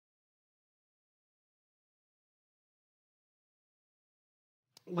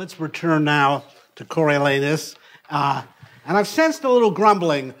Let's return now to Coriolanus. And I've sensed a little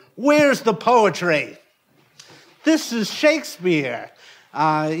grumbling. Where's the poetry? This is Shakespeare.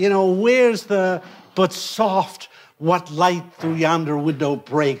 Where's the but soft what light through yonder window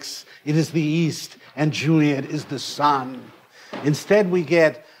breaks? It is the east, and Juliet is the sun. Instead, we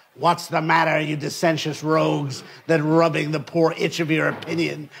get, what's the matter, you dissentious rogues, that rubbing the poor itch of your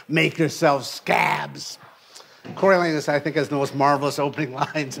opinion make yourselves scabs? Coriolanus, I think, has the most marvelous opening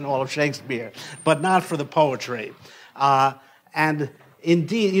lines in all of Shakespeare, but not for the poetry. And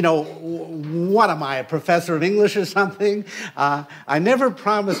indeed, what am I, a professor of English or something? I never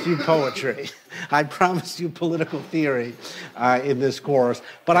promised you poetry. I promised you political theory in this course.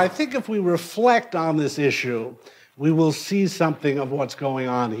 But I think if we reflect on this issue, we will see something of what's going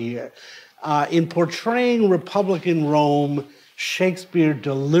on here. In portraying Republican Rome, Shakespeare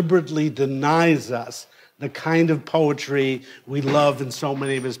deliberately denies us the kind of poetry we love in so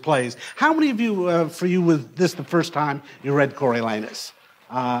many of his plays. How many of you, for you, was this the first time you read Coriolanus?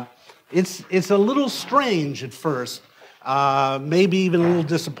 It's a little strange at first, maybe even a little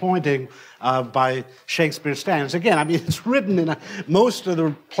disappointing by Shakespeare's standards. Again, I mean, it's written in most of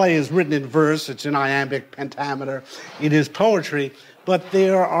the play is written in verse. It's in iambic pentameter. It is poetry, but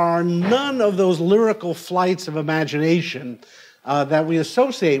there are none of those lyrical flights of imagination that we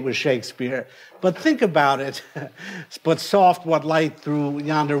associate with Shakespeare. But think about it. But soft what light through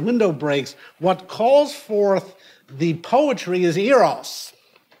yonder window breaks. What calls forth the poetry is Eros.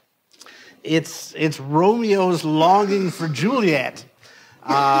 It's Romeo's longing for Juliet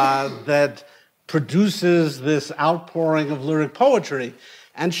that produces this outpouring of lyric poetry.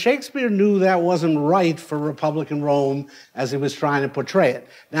 And Shakespeare knew that wasn't right for Republican Rome as he was trying to portray it.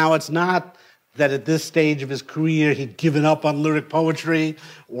 Now, it's not that at this stage of his career he'd given up on lyric poetry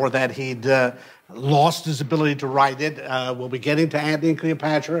or that he'd lost his ability to write it. We'll be getting to Antony and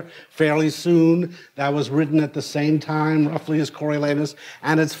Cleopatra fairly soon. That was written at the same time, roughly, as Coriolanus,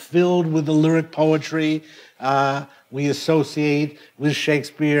 and it's filled with the lyric poetry we associate with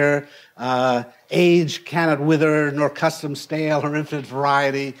Shakespeare. Age cannot wither, nor custom stale her infinite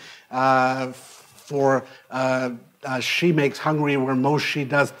variety, for she makes hungry where most she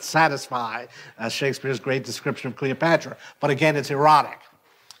does satisfy. Shakespeare's great description of Cleopatra. But again, it's erotic.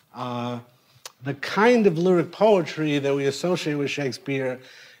 The kind of lyric poetry that we associate with Shakespeare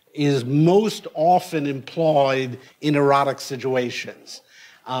is most often employed in erotic situations.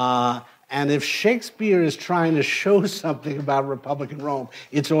 And if Shakespeare is trying to show something about Republican Rome,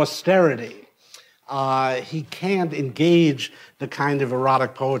 it's austerity. He can't engage the kind of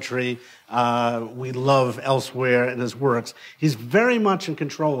erotic poetry we love elsewhere in his works. He's very much in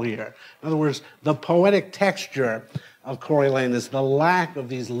control here. In other words, the poetic texture of Coriolanus, the lack of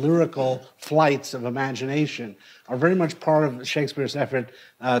these lyrical flights of imagination, are very much part of Shakespeare's effort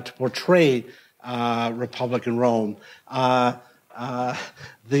to portray Republican Rome. The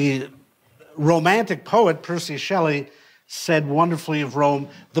Romantic poet Percy Shelley said wonderfully of Rome,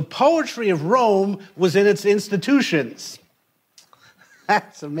 the poetry of Rome was in its institutions.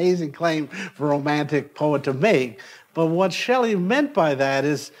 That's an amazing claim for a Romantic poet to make. But what Shelley meant by that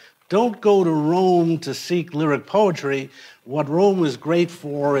is, don't go to Rome to seek lyric poetry. What Rome was great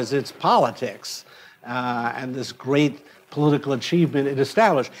for is its politics and this great political achievement it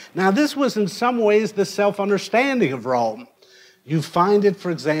established. Now, this was in some ways the self-understanding of Rome. You find it,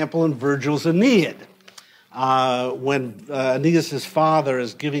 for example, in Virgil's Aeneid. When Aeneas' father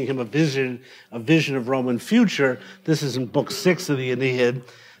is giving him a vision of Roman future, this is in Book 6 of the Aeneid,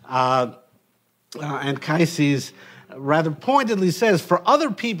 Anchises rather pointedly says, for other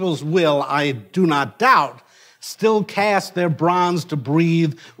people's will I do not doubt, still cast their bronze to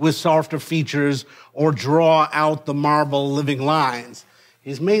breathe with softer features or draw out the marble living lines.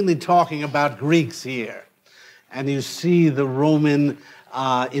 He's mainly talking about Greeks here. And you see the Roman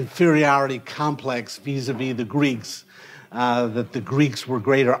inferiority complex vis-a-vis the Greeks, that the Greeks were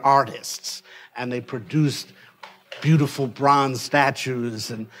greater artists, and they produced beautiful bronze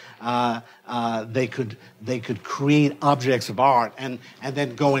statues, and they could create objects of art. And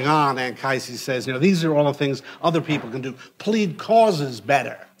then going on, Anchises says, these are all the things other people can do. Plead causes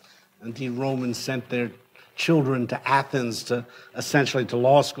better. Indeed, Romans sent their children to Athens, essentially to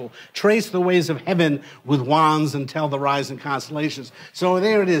law school. Trace the ways of heaven with wands and tell the rising constellations. So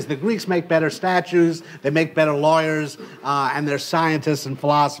there it is. The Greeks make better statues, they make better lawyers, and they're scientists and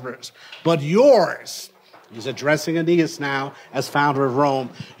philosophers. But yours, he's addressing Aeneas now as founder of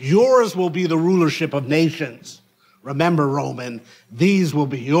Rome, yours will be the rulership of nations. Remember, Roman, these will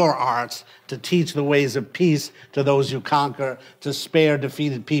be your arts, to teach the ways of peace to those you conquer, to spare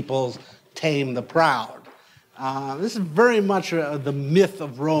defeated peoples, tame the proud. This is very much the myth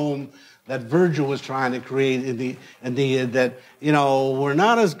of Rome that Virgil was trying to create in the that, you know, we're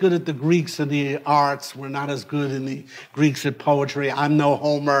not as good at the Greeks in the arts, we're not as good in the Greeks at poetry. I'm no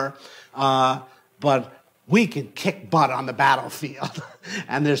Homer, but we can kick butt on the battlefield,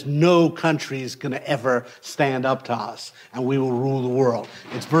 and there's no country's going to ever stand up to us, and we will rule the world.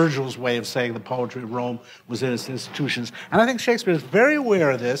 It's Virgil's way of saying the poetry of Rome was in its institutions. And I think Shakespeare is very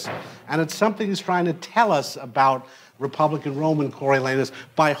aware of this, and it's something he's trying to tell us about Republican Rome in Coriolanus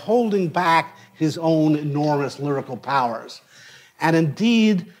by holding back his own enormous lyrical powers. And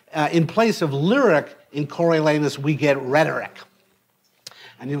indeed, in place of lyric in Coriolanus, we get rhetoric.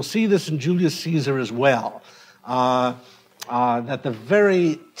 And you'll see this in Julius Caesar as well, that the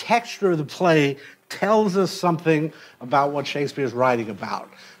very texture of the play tells us something about what Shakespeare is writing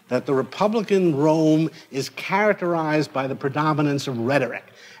about, that the Republican Rome is characterized by the predominance of rhetoric.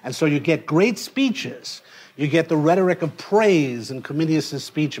 And so you get great speeches. You get the rhetoric of praise in Cominius'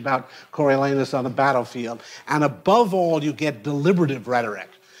 speech about Coriolanus on the battlefield. And above all, you get deliberative rhetoric.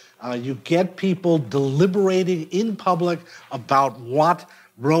 You get people deliberating in public about what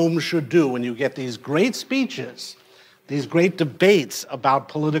Rome should do. And you get these great speeches, these great debates about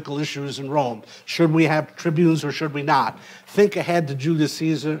political issues in Rome. Should we have tribunes or should we not? Think ahead to Julius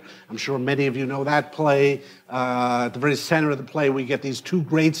Caesar. I'm sure many of you know that play. At the very center of the play, we get these two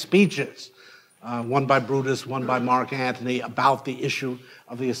great speeches, one by Brutus, one by Mark Antony, about the issue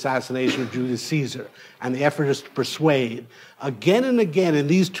of the assassination of Julius Caesar. And the effort is to persuade. Again and again in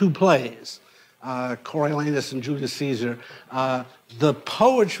these two plays, Coriolanus and Julius Caesar, the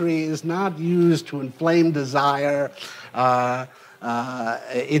poetry is not used to inflame desire.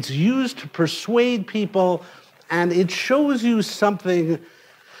 It's used to persuade people, and it shows you something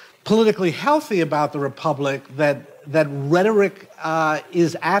politically healthy about the Republic, that rhetoric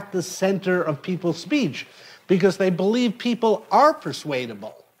is at the center of people's speech, because they believe people are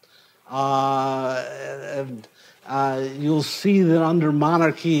persuadable. You'll see that under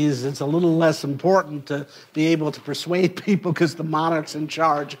monarchies, it's a little less important to be able to persuade people because the monarch's in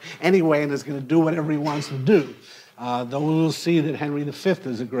charge anyway and is going to do whatever he wants to do. Though we'll see that Henry V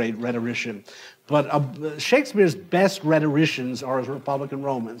is a great rhetorician. But Shakespeare's best rhetoricians are his Republican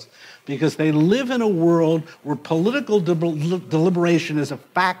Romans, because they live in a world where political deliberation is a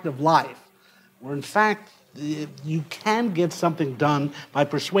fact of life, where in fact you can get something done by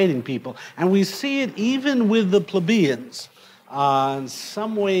persuading people. And we see it even with the plebeians. In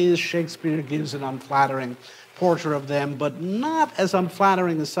some ways, Shakespeare gives an unflattering portrait of them, but not as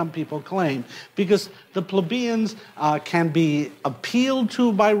unflattering as some people claim, because the plebeians can be appealed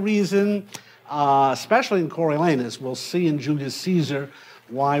to by reason, especially in Coriolanus. We'll see in Julius Caesar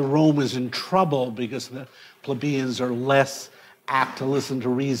why Rome is in trouble, because the plebeians are less apt to listen to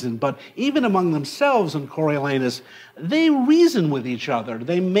reason. But even among themselves in Coriolanus, they reason with each other.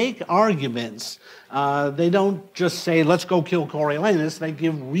 They make arguments. They don't just say, let's go kill Coriolanus. They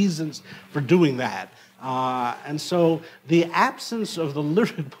give reasons for doing that. And so the absence of the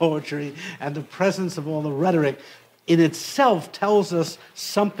lyric poetry and the presence of all the rhetoric in itself tells us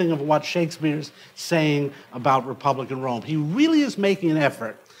something of what Shakespeare's saying about Republican Rome. He really is making an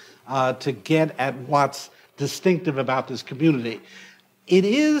effort to get at what's distinctive about this community. It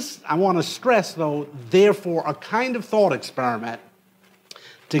is, I want to stress though, therefore a kind of thought experiment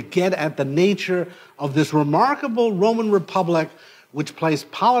to get at the nature of this remarkable Roman Republic which placed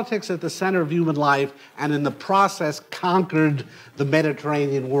politics at the center of human life and in the process conquered the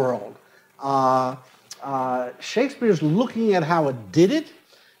Mediterranean world. Shakespeare's looking at how it did it.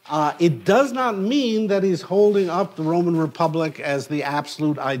 It does not mean that he's holding up the Roman Republic as the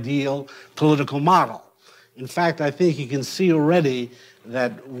absolute ideal political model. In fact, I think you can see already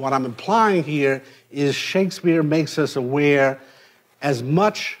that what I'm implying here is Shakespeare makes us aware as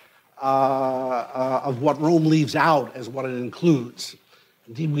much of what Rome leaves out as what it includes.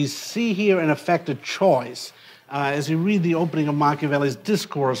 Indeed, we see here, in effect, a choice. As you read the opening of Machiavelli's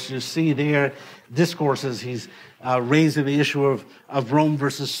discourse, you see there discourses. He's raising the issue of Rome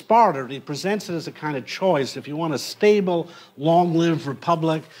versus Sparta. He presents it as a kind of choice. If you want a stable, long-lived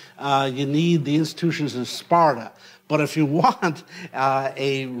republic, you need the institutions of Sparta. But if you want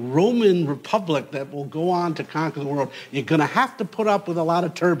a Roman republic that will go on to conquer the world, you're going to have to put up with a lot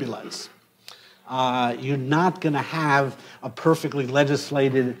of turbulence. You're not going to have a perfectly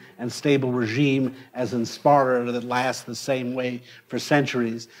legislated and stable regime as in Sparta that lasts the same way for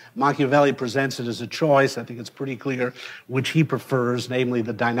centuries. Machiavelli presents it as a choice. I think it's pretty clear which he prefers, namely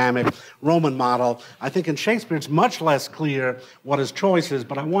the dynamic Roman model. I think in Shakespeare it's much less clear what his choice is,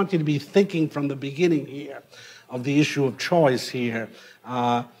 but I want you to be thinking from the beginning here of the issue of choice here,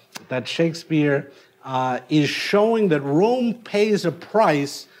 that Shakespeare is showing that Rome pays a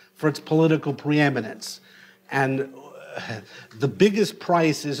price for its political preeminence. And the biggest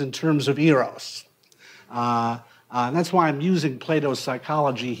price is in terms of eros. And that's why I'm using Plato's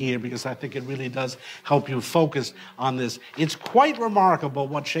psychology here, because I think it really does help you focus on this. It's quite remarkable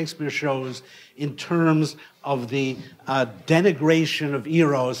what Shakespeare shows in terms of the denigration of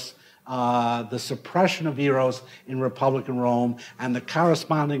eros, the suppression of eros in Republican Rome, and the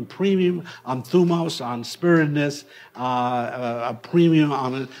corresponding premium on thumos, on spiritedness, a premium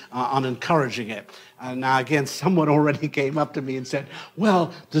on encouraging it. Now, again, someone already came up to me and said,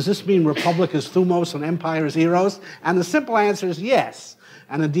 well, does this mean Republic is thumos and Empire is eros? And the simple answer is yes.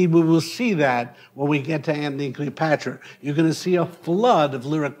 And indeed, we will see that when we get to Antony and Cleopatra. You're going to see a flood of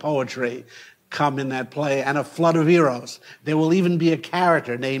lyric poetry come in that play, and a flood of eros. There will even be a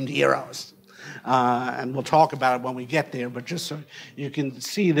character named Eros. And we'll talk about it when we get there, but just so you can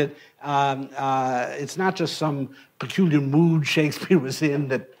see that it's not just some peculiar mood Shakespeare was in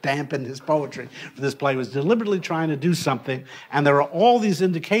that dampened his poetry for this play. He was deliberately trying to do something, and there are all these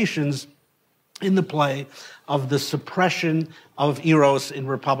indications in the play of the suppression of eros in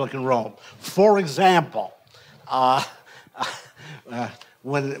Republican Rome. For example,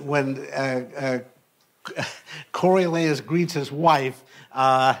 when Coriolanus greets his wife,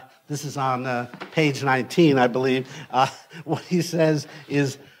 this is on page 19, I believe, what he says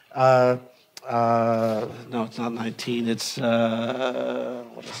is, no, it's not 19, it's,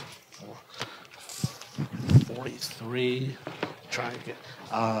 what is it, 43, try to get,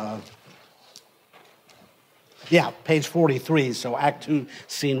 yeah, page 43, so Act 2,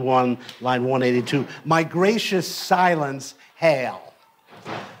 Scene 1, line 182. My gracious silence, hail.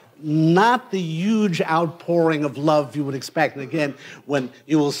 Not the huge outpouring of love you would expect. And again, when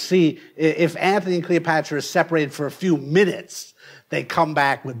you will see, if Antony and Cleopatra are separated for a few minutes, they come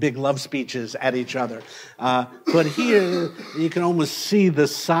back with big love speeches at each other. But here, you can almost see the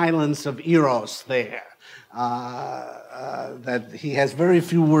silence of Eros there. That he has very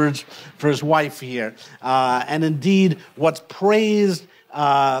few words for his wife here. And indeed, what's praised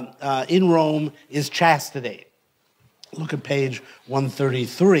in Rome is chastity. Look at page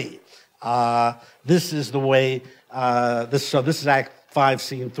 133. This is the way, this is Act 5,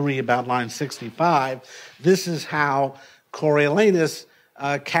 Scene 3, about line 65. This is how Coriolanus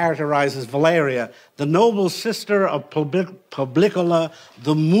characterizes Valeria, the noble sister of Publicola,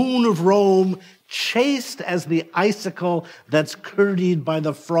 the moon of Rome, chaste as the icicle that's curdied by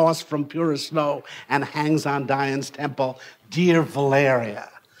the frost from purest snow and hangs on Dian's temple, dear Valeria.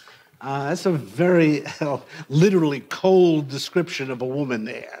 That's a very literally cold description of a woman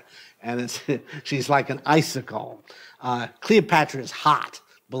there. And she's like an icicle. Cleopatra is hot,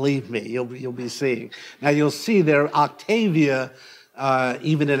 believe me, you'll be seeing. Now you'll see there Octavia,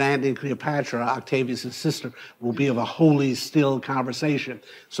 even in Antony and Cleopatra, Octavius' sister, will be of a holy, still conversation.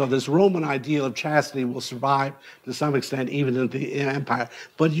 So this Roman ideal of chastity will survive to some extent even in the empire.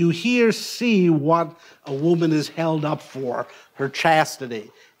 But you here see what a woman is held up for, her chastity.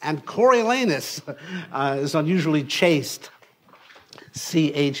 And Coriolanus is unusually chaste,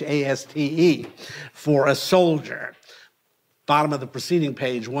 C-H-A-S-T-E, for a soldier. Bottom of the preceding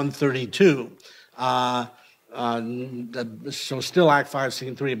page, 132. So still Act 5,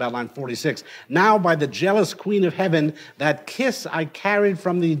 Scene 3, about line 46. Now by the jealous queen of heaven, that kiss I carried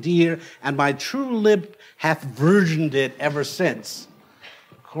from thee, dear, and my true lip hath virgined it ever since.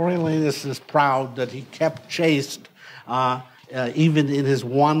 Coriolanus is proud that he kept chaste even in his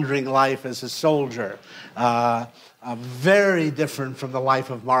wandering life as a soldier. Very different from the life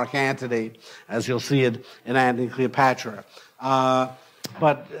of Mark Antony, as you'll see it in Antony and Cleopatra.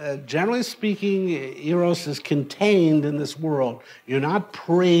 But generally speaking, Eros is contained in this world. You're not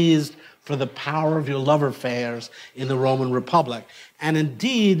praised for the power of your love affairs in the Roman Republic. And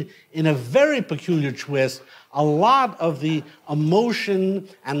indeed, in a very peculiar twist, a lot of the emotion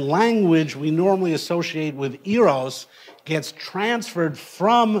and language we normally associate with Eros gets transferred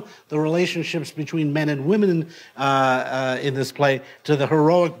from the relationships between men and women in this play to the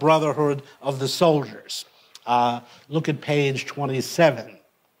heroic brotherhood of the soldiers. Look at page 27.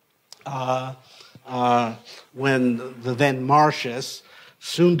 When the then Marcius,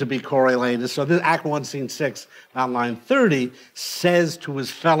 soon to be Coriolanus, so this Act 1, Scene 6, about line 30, says to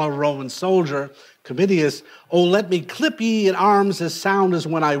his fellow Roman soldier, Comitius, oh, let me clip ye in arms as sound as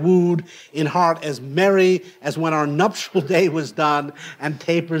when I wooed, in heart as merry as when our nuptial day was done, and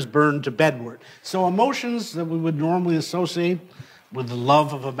tapers burned to bedward. So emotions that we would normally associate with the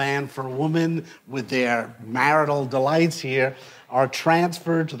love of a man for a woman, with their marital delights here, are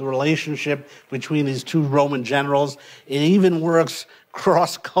transferred to the relationship between these two Roman generals. It even works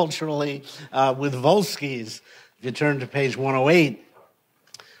cross-culturally with Volsky's. If you turn to page 108,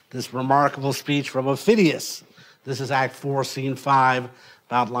 this remarkable speech from Ophidius. This is Act 4, Scene 5,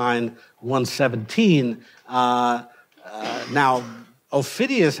 about line 117. Now,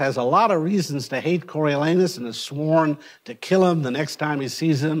 Ophidius has a lot of reasons to hate Coriolanus and has sworn to kill him the next time he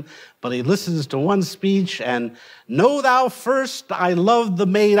sees him, but he listens to one speech, and know thou first I loved the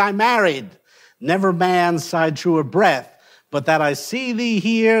maid I married. Never man sighed truer breath, but that I see thee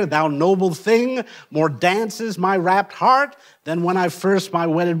here, thou noble thing, more dances my rapt heart than when I first my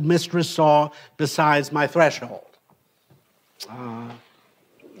wedded mistress saw besides my threshold.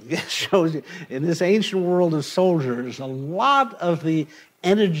 It shows you, in this ancient world of soldiers, a lot of the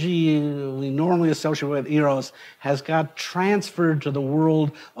energy we normally associate with Eros has got transferred to the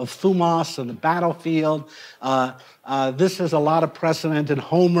world of thumos and the battlefield. This has a lot of precedent in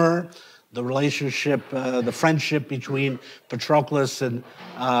Homer, the relationship, the friendship between Patroclus and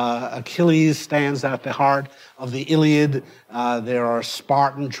Achilles stands at the heart of the Iliad. There are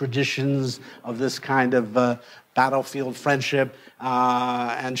Spartan traditions of this kind of battlefield friendship,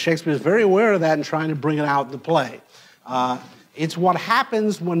 and Shakespeare is very aware of that and trying to bring it out in the play. It's what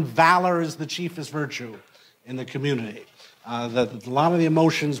happens when valor is the chiefest virtue in the community. That a lot of the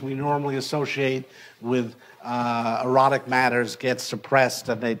emotions we normally associate with erotic matters get suppressed,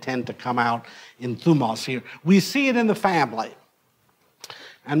 and they tend to come out in thumos here. We see it in the family.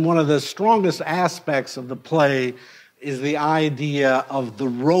 And one of the strongest aspects of the play is the idea of the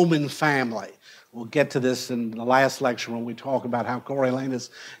Roman family. We'll get to this in the last lecture when we talk about how Coriolanus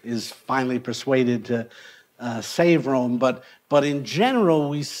is finally persuaded to save Rome. But in general,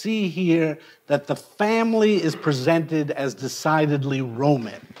 we see here that the family is presented as decidedly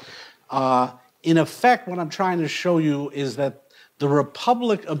Roman. In effect, what I'm trying to show you is that the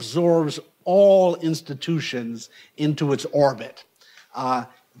Republic absorbs all institutions into its orbit.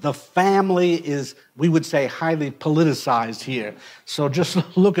 The family is, we would say, highly politicized here. So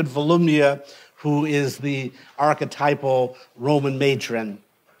just look at Volumnia, who is the archetypal Roman matron.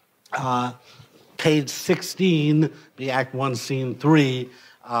 Page 16, the Act 1, Scene 3,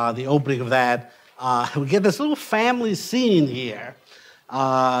 the opening of that. We get this little family scene here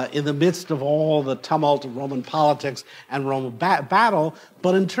in the midst of all the tumult of Roman politics and Roman battle,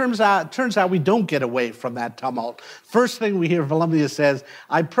 but it turns out we don't get away from that tumult. First thing we hear, Volumnia says,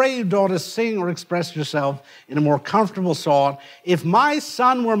 I pray you, daughter, sing or express yourself in a more comfortable sort. If my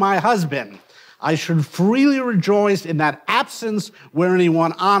son were my husband, I should freely rejoice in that absence where he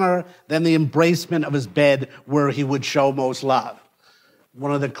won honor than the embracement of his bed where he would show most love.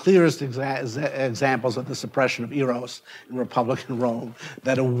 One of the clearest examples of the suppression of Eros in Republican Rome,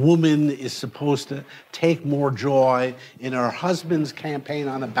 that a woman is supposed to take more joy in her husband's campaign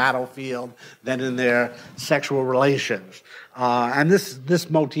on the battlefield than in their sexual relations. And this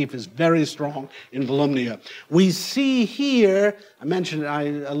motif is very strong in Volumnia. We see here,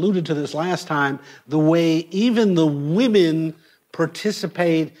 I alluded to this last time, the way even the women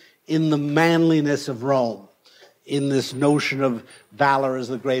participate in the manliness of Rome, in this notion of valor as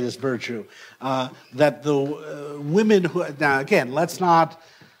the greatest virtue. That the women who, now again, let's not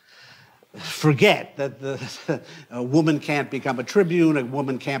forget that a woman can't become a tribune, a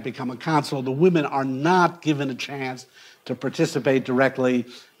woman can't become a consul. The women are not given a chance to participate directly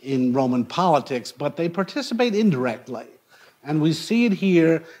in Roman politics, but they participate indirectly. And we see it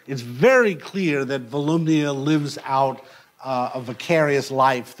here. It's very clear that Volumnia lives out a vicarious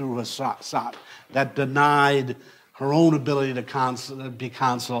life through her son, that denied her own ability to be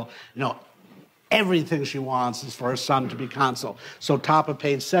consul. Everything she wants is for her son to be consul. So top of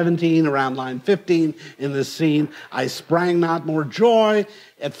page 17, around line 15 in this scene, I sprang not more joy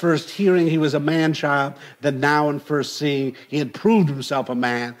at first hearing he was a man-child than now in first seeing he had proved himself a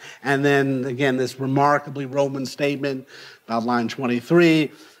man. And then again, this remarkably Roman statement about line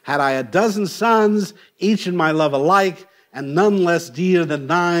 23, had I a dozen sons, each in my love alike, and none less dear than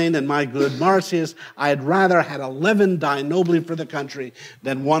thine and my good Marcius, I had rather had 11 die nobly for the country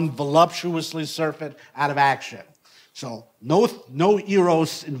than one voluptuously surfeit out of action. So no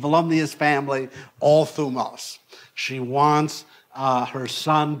Eros in Volumnia's family, all thumos. She wants her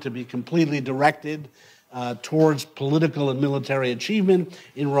son to be completely directed towards political and military achievement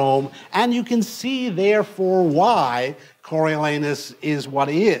in Rome, and you can see, therefore, why Coriolanus is what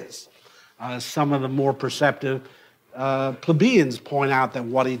he is. Some of the more perceptive plebeians point out that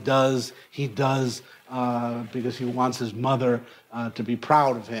what he does because he wants his mother to be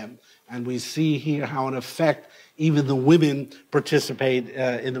proud of him. And we see here how, in effect, even the women participate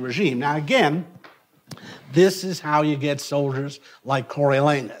in the regime. Now, again, this is how you get soldiers like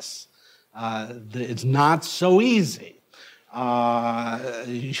Coriolanus. It's not so easy.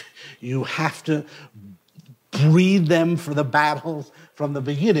 You have to breed them for the battles from the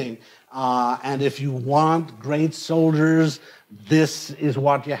beginning. And if you want great soldiers, this is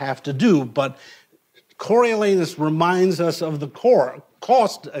what you have to do. But Coriolanus reminds us of the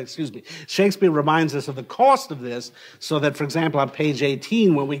Shakespeare reminds us of the cost of this, so that, for example, on page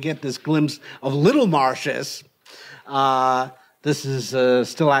 18, when we get this glimpse of Little Marcius, this is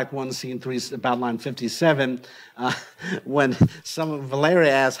still Act 1, Scene 3, about line 57, when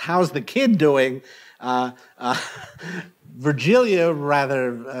Valeria asks, how's the kid doing? Virgilia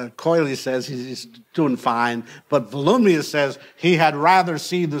rather coyly says he's doing fine, but Volumnius says he had rather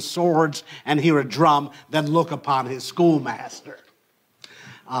see the swords and hear a drum than look upon his schoolmaster.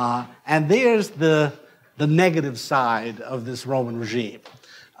 And there's the negative side of this Roman regime.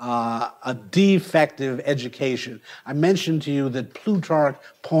 A defective education. I mentioned to you that Plutarch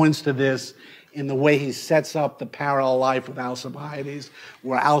points to this in the way he sets up the parallel life with Alcibiades,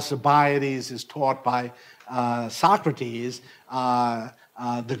 where Alcibiades is taught by Socrates,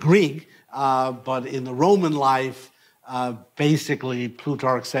 the Greek, but in the Roman life, basically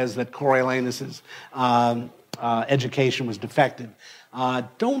Plutarch says that Coriolanus's education was defective.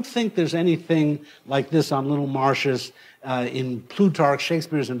 Don't think there's anything like this on Little Marcius in Plutarch.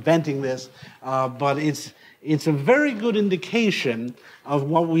 Shakespeare's inventing this, but it's a very good indication of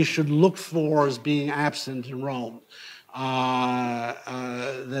what we should look for as being absent in Rome. That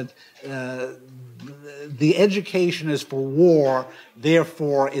the education is for war,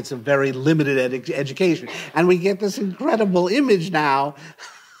 therefore it's a very limited education. And we get this incredible image now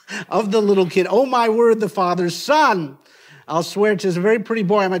of the little kid. Oh, my word, the father's son. I'll swear 'tis a very pretty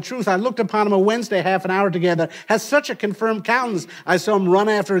boy. On my truth, I looked upon him a Wednesday, half an hour together, has such a confirmed countenance. I saw him run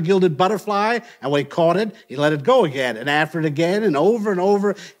after a gilded butterfly, and when he caught it, he let it go again, and after it again, and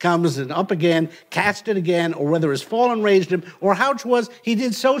over, comes and up again, cast it again, or whether his fall enraged him, or how 'twas, he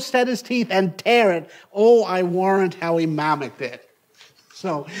did so set his teeth and tear it. Oh, I warrant how he mimicked it.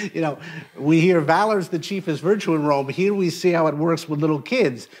 So, we hear valor's the chiefest virtue in Rome. Here we see how it works with little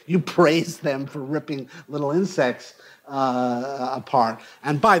kids. You praise them for ripping little insects apart.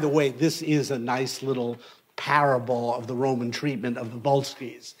 And by the way, this is a nice little parable of the Roman treatment of the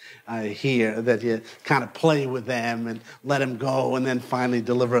Volsces here, that you kind of play with them and let them go and then finally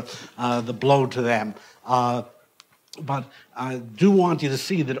deliver the blow to them. But I do want you to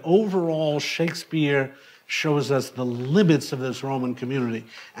see that overall Shakespeare shows us the limits of this Roman community.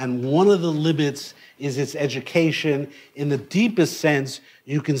 And one of the limits is its education. In the deepest sense,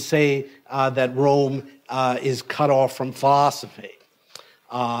 you can say that Rome is cut off from philosophy,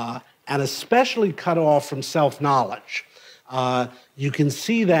 and especially cut off from self-knowledge. You can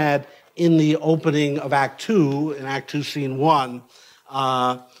see that in the opening of Act 2, in Act 2, Scene 1,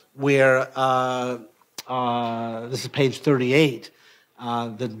 where, this is page 38,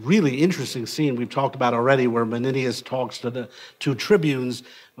 the really interesting scene we've talked about already, where Menenius talks to the two tribunes.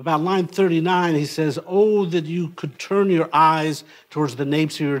 About line 39, he says, oh, that you could turn your eyes towards the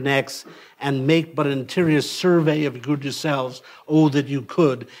napes of your necks and make but an interior survey of your good yourselves. Oh, that you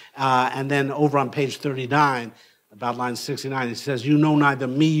could. And then over on page 39, about line 69, he says, you know neither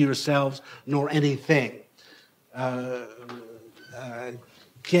me yourselves nor anything.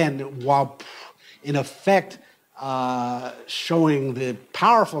 Again, while in effect showing the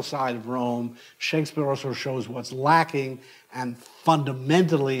powerful side of Rome, Shakespeare also shows what's lacking, and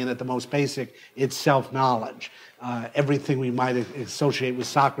fundamentally, and at the most basic, it's self-knowledge. Everything we might associate with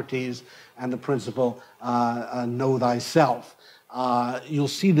Socrates and the principle, know thyself. You'll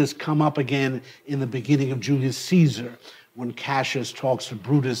see this come up again in the beginning of Julius Caesar, when Cassius talks to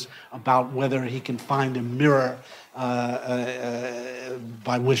Brutus about whether he can find a mirror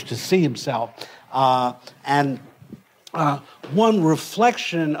by which to see himself. One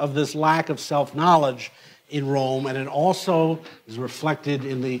reflection of this lack of self-knowledge in Rome, and it also is reflected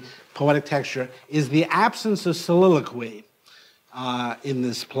in the poetic texture, is the absence of soliloquy in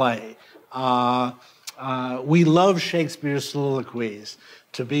this play. We love Shakespeare's soliloquies.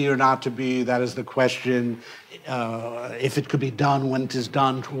 To be or not to be, that is the question. If it could be done when it is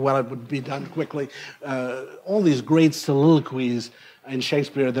done, well, it would be done quickly. All these great soliloquies in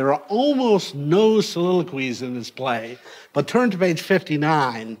Shakespeare. There are almost no soliloquies in this play, but turn to page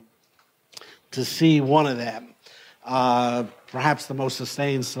 59 to see one of them. Perhaps the most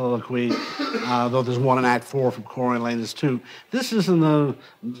sustained soliloquy, though there's one in Act 4 from Coriolanus too. This is in the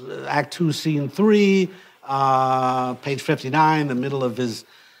Act 2, Scene 3, page 59, the middle of his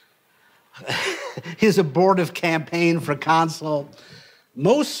his abortive campaign for consul.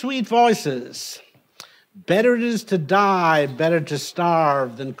 Most sweet voices, Better it is to die, better to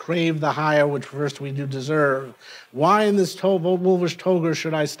starve, than crave the hire which first we do deserve. Why in this wolvish toga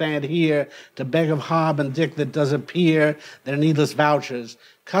should I stand here, to beg of Hob and Dick that does appear their needless vouchers?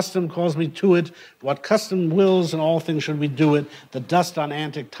 Custom calls me to it, what custom wills, and all things should we do it. The dust on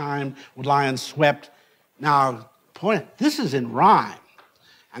antic time would lie unswept. Now, this is in rhyme,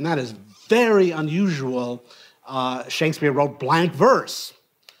 and that is very unusual. Shakespeare wrote blank verse.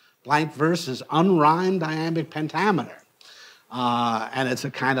 Blank verse is unrhymed iambic pentameter. And it's a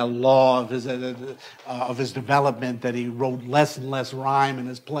kind of law of his development that he wrote less and less rhyme in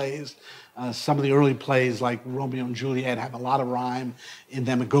his plays. Some of the early plays, like Romeo and Juliet, have a lot of rhyme in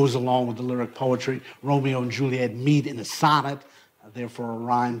them. It goes along with the lyric poetry. Romeo and Juliet meet in a sonnet, therefore a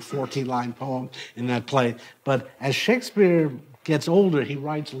rhymed 14-line poem in that play. But as Shakespeare gets older, he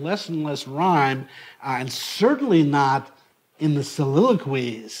writes less and less rhyme, and certainly not in the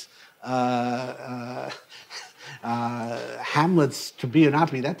soliloquies. Hamlet's to be or not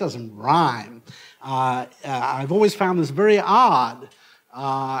to be, that doesn't rhyme. I've always found this very odd.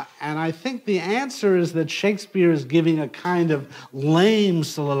 And I think the answer is that Shakespeare is giving a kind of lame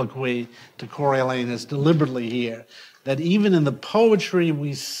soliloquy to Coriolanus deliberately here. That even in the poetry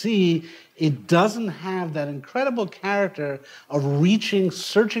we see, it doesn't have that incredible character of reaching,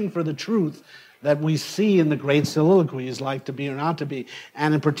 searching for the truth that we see in the great soliloquies, like To Be or Not to Be.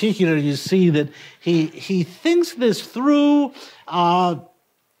 And in particular, you see that he thinks this through and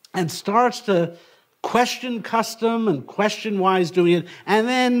starts to question custom and question why he's doing it. And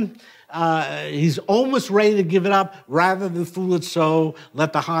then he's almost ready to give it up. Rather than fool it so,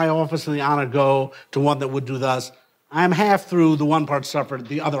 let the high office and the honor go to one that would do thus. I am half through, the one part suffered,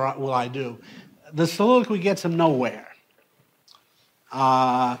 the other will I do. The soliloquy gets him nowhere.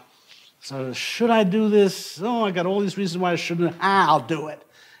 So should I do this? Oh, I got all these reasons why I shouldn't. I'll do it.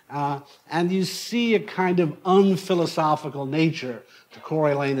 And you see a kind of unphilosophical nature to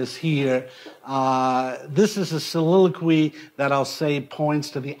Coriolanus here. This is a soliloquy that I'll say points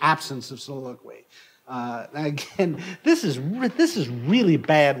to the absence of soliloquy. Again, this is really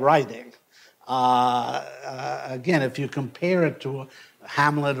bad writing. Again, if you compare it to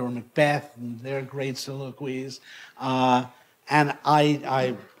Hamlet or Macbeth and their great soliloquies, and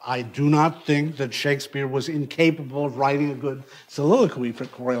I do not think that Shakespeare was incapable of writing a good soliloquy for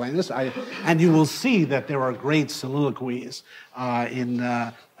Coriolanus. And you will see that there are great soliloquies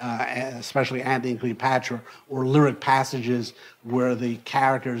especially Antony and Cleopatra, or lyric passages where the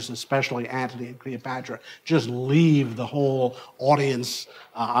characters, especially Antony and Cleopatra, just leave the whole audience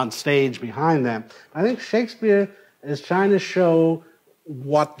on stage behind them. I think Shakespeare is trying to show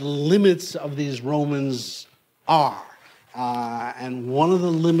what the limits of these Romans are. And one of the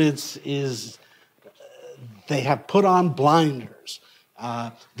limits is they have put on blinders.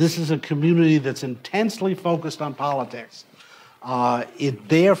 This is a community that's intensely focused on politics. It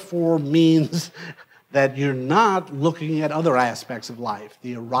therefore means that you're not looking at other aspects of life,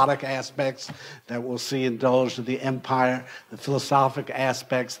 the erotic aspects that we'll see indulged in the empire, the philosophic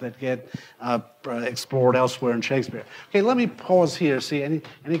aspects that get explored elsewhere in Shakespeare. Okay, let me pause here. See,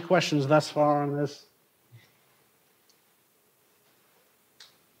 any questions thus far on this?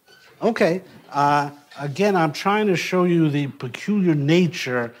 Okay, again, I'm trying to show you the peculiar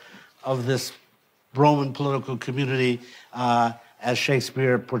nature of this Roman political community as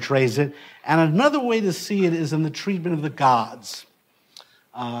Shakespeare portrays it. And another way to see it is in the treatment of the gods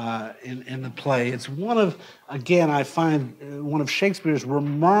in the play. It's one of, again, I find one of Shakespeare's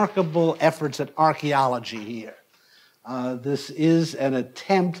remarkable efforts at archaeology here. This is an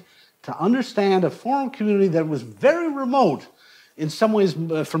attempt to understand a foreign community that was very remote in some ways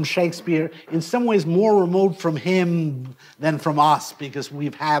from Shakespeare, in some ways more remote from him than from us, because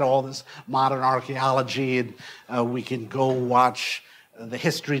we've had all this modern archaeology, and we can go watch the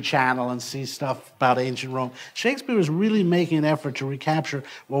History Channel and see stuff about ancient Rome. Shakespeare was really making an effort to recapture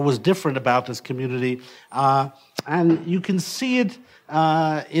what was different about this community, and you can see it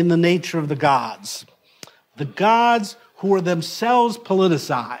in the nature of the gods. The gods who are themselves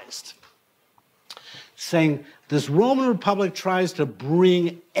politicized, saying, this Roman Republic tries to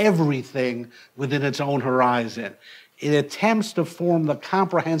bring everything within its own horizon. It attempts to form the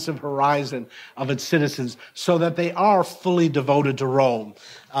comprehensive horizon of its citizens so that they are fully devoted to Rome.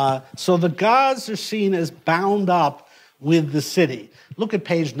 So the gods are seen as bound up with the city. Look at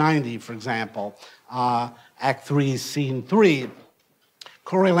page 90, for example, Act 3, Scene 3.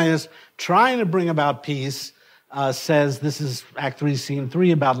 Coriolanus, trying to bring about peace, says, this is Act 3, Scene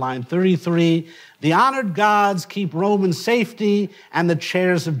 3, about line 33, the honored gods keep Rome in safety and the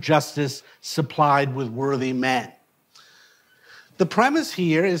chairs of justice supplied with worthy men. The premise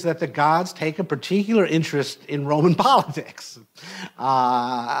here is that the gods take a particular interest in Roman politics,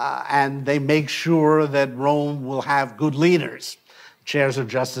 and they make sure that Rome will have good leaders, chairs of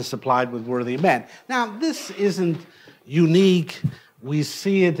justice supplied with worthy men. Now, this isn't unique. We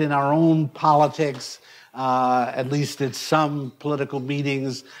see it in our own politics, at least at some political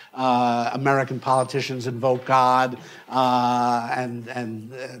meetings. American politicians invoke God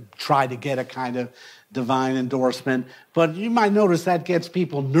and try to get a kind of divine endorsement. But you might notice that gets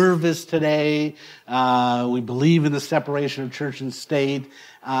people nervous today. We believe in the separation of church and state.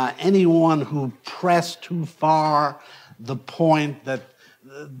 Anyone who pressed too far the point that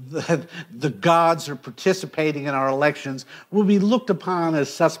the gods are participating in our elections will be looked upon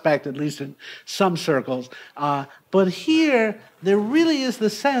as suspect, at least in some circles. But here, there really is the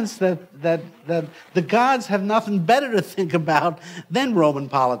sense that the gods have nothing better to think about than Roman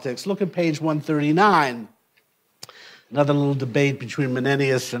politics. Look at page 139. Another little debate between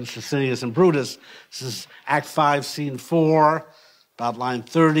Menenius and Sicinius and Brutus. This is Act 5, Scene 4. About line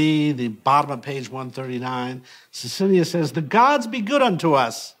 30, the bottom of page 139, Sicinius says, "The gods be good unto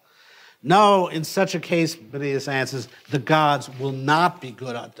us." No, in such a case, Menenius answers, the gods will not be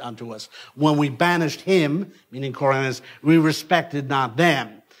good unto us. When we banished him, meaning Coriolanus, we respected not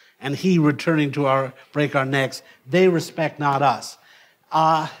them. And he returning to break our necks, they respect not us.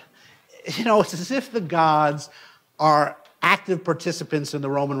 It's as if the gods are active participants in the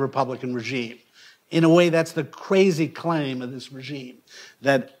Roman Republican regime. In a way, that's the crazy claim of this regime,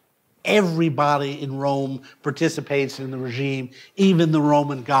 that everybody in Rome participates in the regime, even the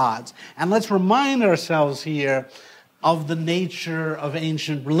Roman gods. And let's remind ourselves here of the nature of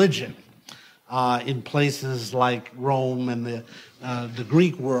ancient religion in places like Rome and the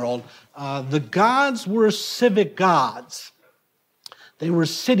Greek world. The gods were civic gods. They were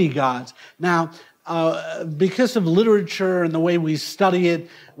city gods. Now, because of literature and the way we study it,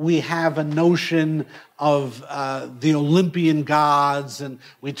 we have a notion of the Olympian gods, and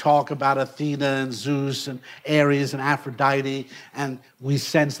we talk about Athena and Zeus and Ares and Aphrodite, and we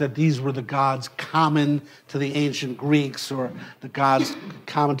sense that these were the gods common to the ancient Greeks or the gods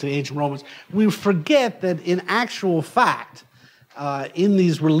common to the ancient Romans. We forget that in actual fact, in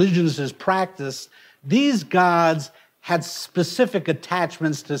these religions as practiced, these gods had specific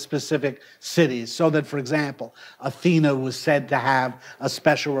attachments to specific cities. So that, for example, Athena was said to have a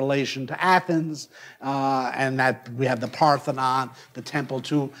special relation to Athens, and that we have the Parthenon, the temple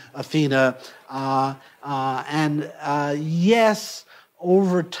to Athena. Yes,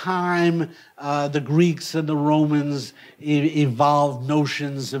 over time, the Greeks and the Romans evolved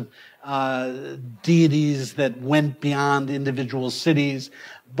notions of deities that went beyond individual cities,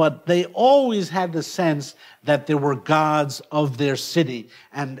 but they always had the sense that there were gods of their city.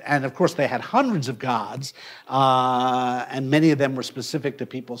 And of course, they had hundreds of gods, and many of them were specific to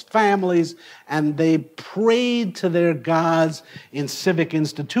people's families, and they prayed to their gods in civic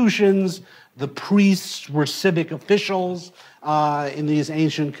institutions. The priests were civic officials in these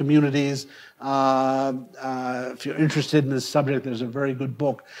ancient communities. If you're interested in this subject, there's a very good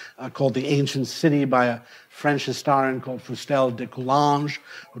book called The Ancient City by a French historian called Fustel de Coulanges,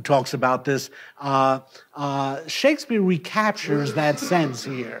 who talks about this. Shakespeare recaptures that sense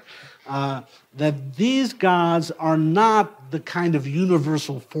here, that these gods are not the kind of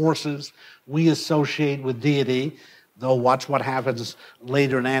universal forces we associate with deity, though watch what happens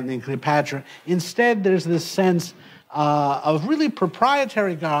later in Antony and Cleopatra. Instead, there's this sense of really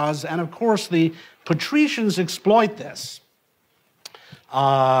proprietary gods, and of course the patricians exploit this.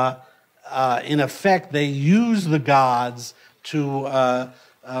 In effect, they use the gods to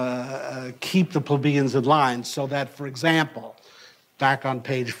keep the plebeians in line, so that, for example, back on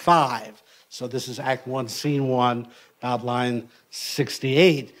page 5, so this is Act 1, Scene 1, about line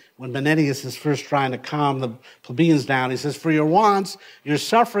 68, when Menenius is first trying to calm the plebeians down, he says, "For your wants, your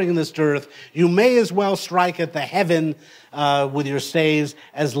suffering in this dearth, you may as well strike at the heaven with your staves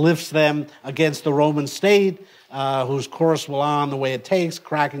as lifts them against the Roman state, whose course will on the way it takes,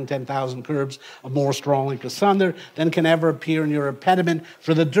 cracking 10,000 curbs of more strong link asunder, than can ever appear in your impediment.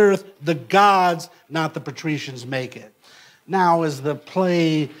 For the dearth, the gods, not the patricians, make it." Now, as the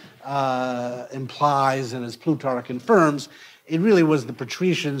play implies and as Plutarch confirms, it really was the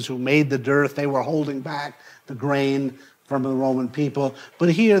patricians who made the dearth. They were holding back the grain from the Roman people. But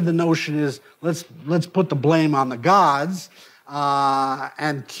here the notion is, let's put the blame on the gods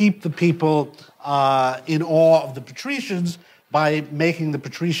and keep the people in awe of the patricians by making the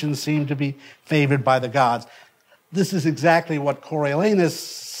patricians seem to be favored by the gods. This is exactly what Coriolanus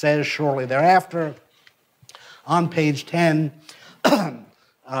says shortly thereafter. On page 10,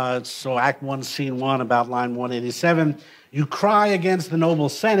 So Act 1, Scene 1, about line 187. You cry against the noble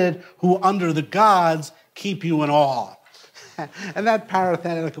Senate, who under the gods keep you in awe. And that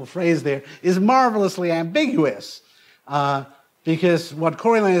parenthetical phrase there is marvelously ambiguous, because what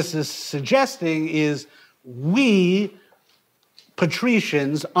Coriolanus is suggesting is we,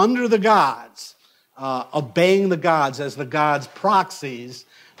 patricians, under the gods, obeying the gods as the gods' proxies,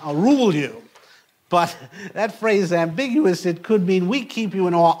 rule you. But that phrase is ambiguous. It could mean we keep you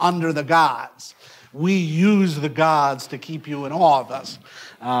in awe under the gods. We use the gods to keep you in awe of us.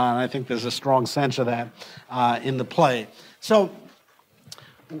 And I think there's a strong sense of that in the play. So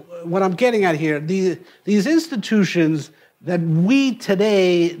what I'm getting at here, these institutions that we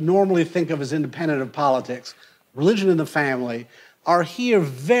today normally think of as independent of politics, religion and the family, are here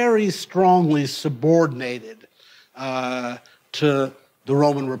very strongly subordinated to the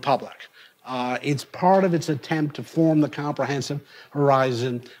Roman Republic. It's part of its attempt to form the comprehensive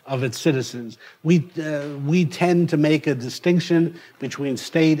horizon of its citizens. We tend to make a distinction between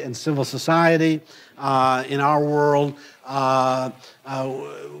state and civil society in our world.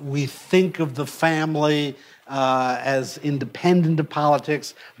 We think of the family as independent of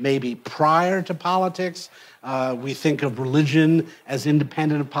politics, maybe prior to politics. We think of religion as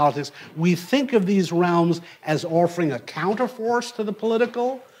independent of politics. We think of these realms as offering a counterforce to the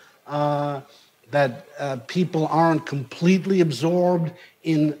political. That people aren't completely absorbed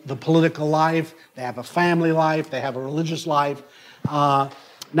in the political life. They have a family life. They have a religious life.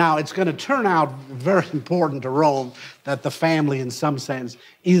 Now, it's going to turn out very important to Rome that the family, in some sense,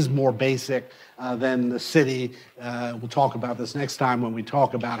 is more basic than the city. We'll talk about this next time when we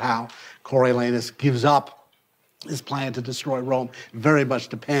talk about how Coriolanus gives up his plan to destroy Rome. Very much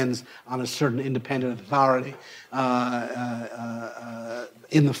depends on a certain independent authority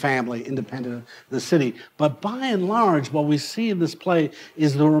in the family, independent of the city. But by and large, what we see in this play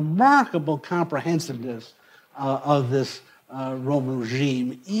is the remarkable comprehensiveness of this Roman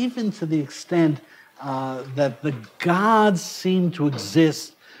regime, even to the extent that the gods seem to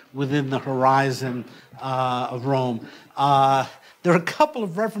exist within the horizon of Rome. There are a couple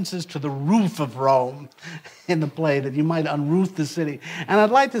of references to the roof of Rome in the play, that you might unroof the city. And I'd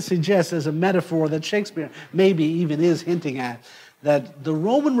like to suggest as a metaphor that Shakespeare maybe even is hinting at, that the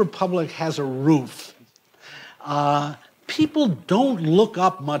Roman Republic has a roof. People don't look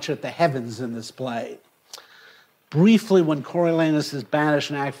up much at the heavens in this play. Briefly, when Coriolanus is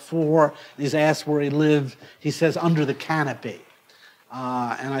banished in Act 4, he's asked where he lived, he says, under the canopy.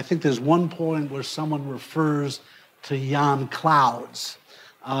 And I think there's one point where someone refers to yon clouds.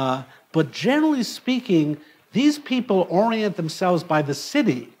 But generally speaking, these people orient themselves by the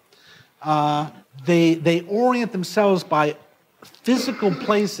city. They orient themselves by physical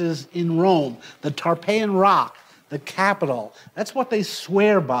places in Rome, the Tarpeian Rock, the Capitol. That's what they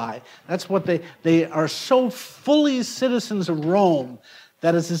swear by. That's what they are so fully citizens of Rome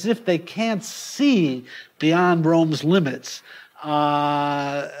that it's as if they can't see beyond Rome's limits.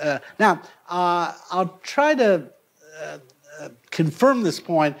 Now, I'll try to confirm this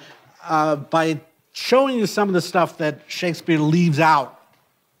point by showing you some of the stuff that Shakespeare leaves out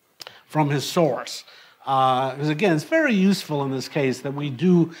from his source. Because again, it's very useful in this case that we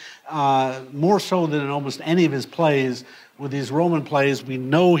do, more so than in almost any of his plays, with these Roman plays, we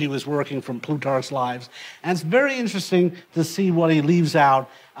know he was working from Plutarch's Lives. And it's very interesting to see what he leaves out.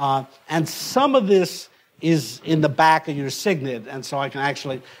 And some of this is in the back of your signet, and so I can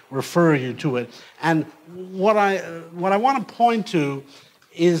actually refer you to it. And what I want to point to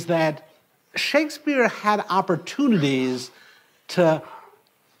is that Shakespeare had opportunities to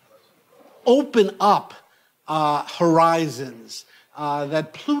open up horizons,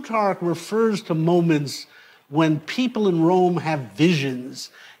 that Plutarch refers to moments when people in Rome have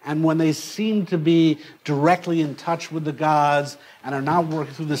visions and when they seem to be directly in touch with the gods and are not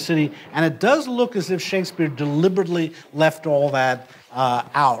working through the city. And it does look as if Shakespeare deliberately left all that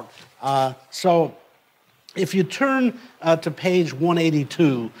out. So if you turn to page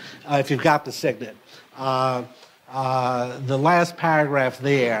 182, if you've got the signet, the last paragraph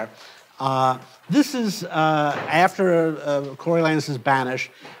there, this is after Coriolanus is banished,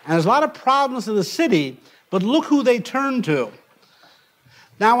 and there's a lot of problems in the city, but look who they turn to.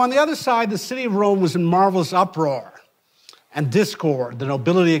 Now, on the other side, the city of Rome was in marvelous uproar and discord, the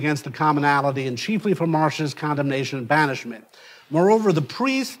nobility against the commonalty, and chiefly for Marcia's condemnation and banishment. Moreover, the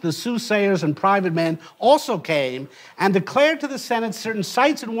priests, the soothsayers, and private men also came and declared to the Senate certain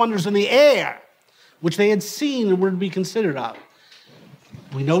sights and wonders in the air, which they had seen and were to be considered of.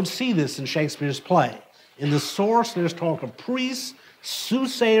 We don't see this in Shakespeare's play. In the source, there's talk of priests,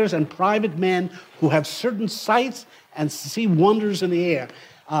 soothsayers, and private men who have certain sights and see wonders in the air.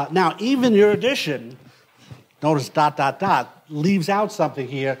 Now, even your edition, notice ... leaves out something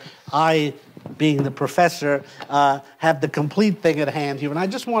here. I, being the professor, have the complete thing at hand here. And I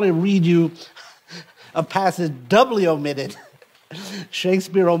just want to read you a passage doubly omitted.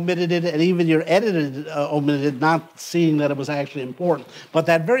 Shakespeare omitted it, and even your editor omitted it, not seeing that it was actually important. But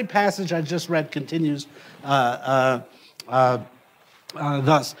that very passage I just read continues thus,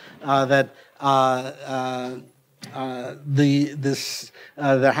 that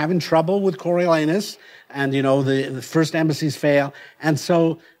they're having trouble with Coriolanus, and the first embassies fail, and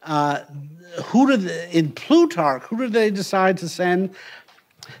so in Plutarch, who did they decide to send?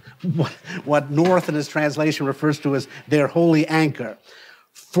 What North in his translation refers to as their holy anchor.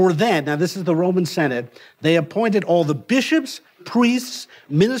 For then, now this is the Roman Senate, they appointed all the bishops, priests,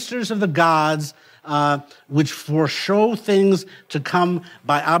 ministers of the gods, which foreshow things to come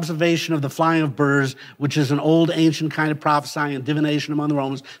by observation of the flying of birds, which is an old ancient kind of prophesying and divination among the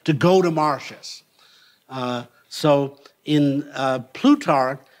Romans, to go to Martius. So in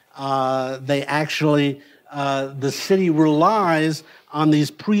Plutarch, they actually, the city relies on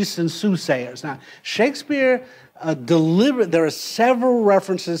these priests and soothsayers. Now, Shakespeare there are several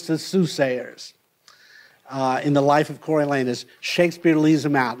references to soothsayers in the life of Coriolanus. Shakespeare leaves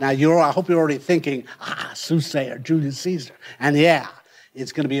them out. Now, I hope you're already thinking, soothsayer, Julius Caesar. And yeah,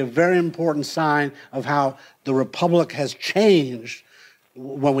 it's going to be a very important sign of how the Republic has changed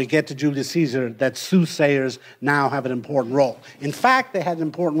when we get to Julius Caesar, that soothsayers now have an important role. In fact, they had an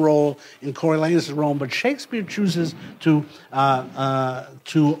important role in Coriolanus' Rome, but Shakespeare chooses to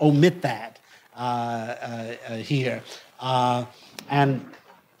omit that here. And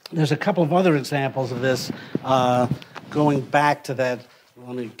there's a couple of other examples of this going back to that.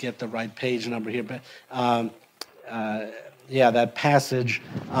 Let me get the right page number here. But that passage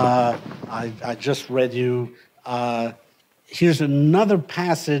I just read you. Here's another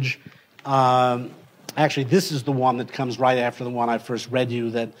passage. Actually, this is the one that comes right after the one I first read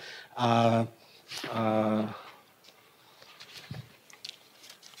you, that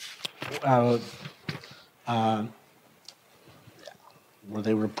where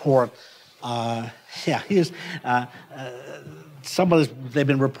they report. Here's they've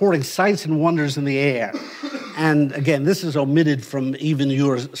been reporting sights and wonders in the air. And again, this is omitted from even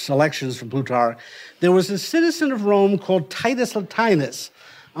your selections from Plutarch. There was a citizen of Rome called Titus Latinus,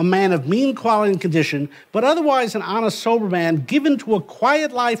 a man of mean quality and condition, but otherwise an honest, sober man, given to a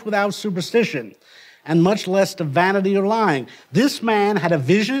quiet life without superstition, and much less to vanity or lying. This man had a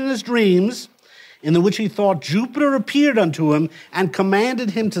vision in his dreams, in the which he thought Jupiter appeared unto him and commanded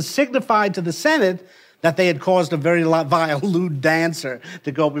him to signify to the Senate that they had caused a very vile, lewd dancer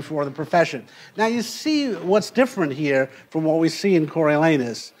to go before the profession. Now, you see what's different here from what we see in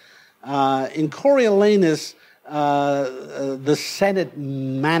Coriolanus. In Coriolanus, the Senate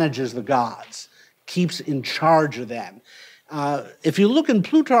manages the gods, keeps in charge of them. If you look in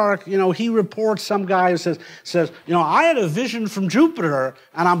Plutarch, he reports some guy who says, I had a vision from Jupiter,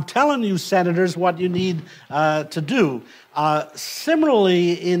 and I'm telling you, senators, what you need to do.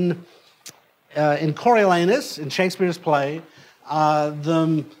 Similarly, in Coriolanus, in Shakespeare's play,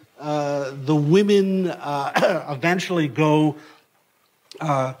 the women eventually go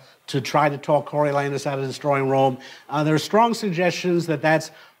to try to talk Coriolanus out of destroying Rome. There are strong suggestions that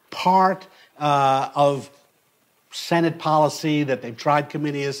that's part of Senate policy, that they've tried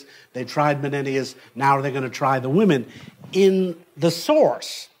Cominius, they tried Menenius, now they're going to try the women. In the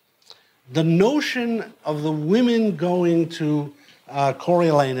source, the notion of the women going to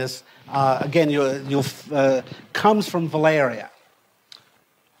Coriolanus, comes from Valeria,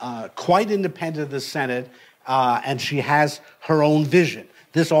 quite independent of the Senate, and she has her own vision.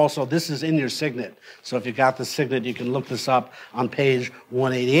 This is in your signet. So if you got the signet, you can look this up on page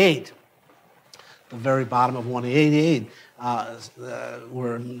 188, the very bottom of 188,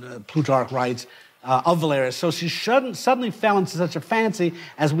 where Plutarch writes of Valeria. So she suddenly fell into such a fancy,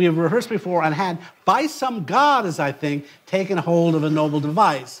 as we have rehearsed before, and had, by some god, as I think, taken hold of a noble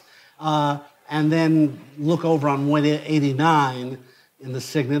device. And then look over on 189 in the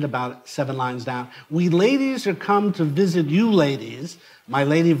signet, about 7 lines down. We ladies are come to visit you ladies, my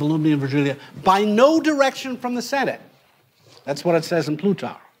lady Volumnia and Virgilia, by no direction from the Senate. That's what it says in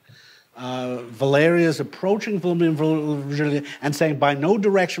Plutarch. Valeria is approaching Volumnia and Virgilia and saying, by no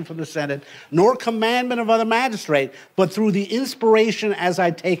direction from the Senate, nor commandment of other magistrate, but through the inspiration, as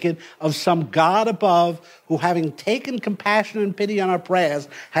I take it, of some God above, who having taken compassion and pity on our prayers,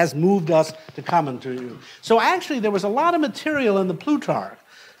 has moved us to come unto you. So actually, there was a lot of material in the Plutarch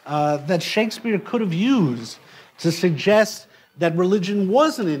that Shakespeare could have used to suggest that religion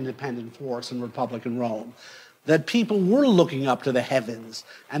was an independent force in Republican Rome. that people were looking up to the heavens,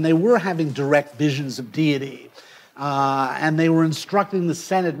 and they were having direct visions of deity. And they were instructing the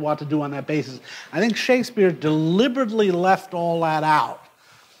Senate what to do on that basis. I think Shakespeare deliberately left all that out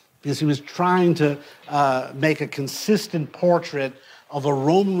because he was trying to make a consistent portrait of a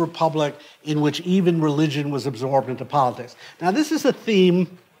Roman Republic in which even religion was absorbed into politics. Now, this is a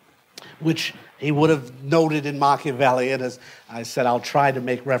theme which he would have noted in Machiavelli, and as I said, I'll try to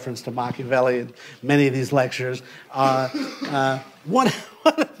make reference to Machiavelli in many of these lectures.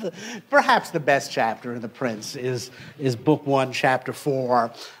 Perhaps the best chapter in The Prince is Book 1, Chapter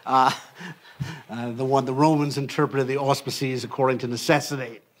 4, the one the Romans interpreted the auspices according to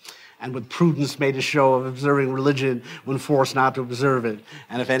necessity, and with prudence made a show of observing religion when forced not to observe it.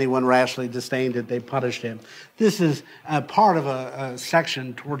 And if anyone rashly disdained it, they punished him. This is part of a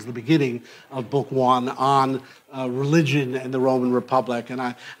section towards the beginning of Book 1 on religion and the Roman Republic. And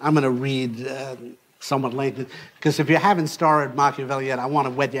I'm going to read somewhat lengthy, because if you haven't started Machiavelli yet, I want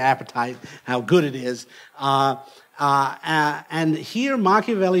to whet your appetite, how good it is. And here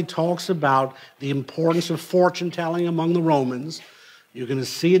Machiavelli talks about the importance of fortune-telling among the Romans. You're going to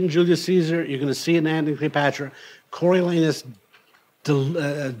see it in Julius Caesar. You're going to see it in Antony and Cleopatra. Coriolanus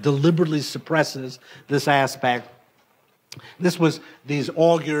deliberately suppresses this aspect. This was these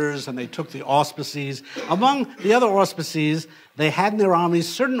augurs, and they took the auspices. Among the other auspices, they had in their armies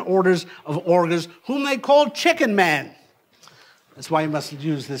certain orders of augurs whom they called chicken men. That's why you must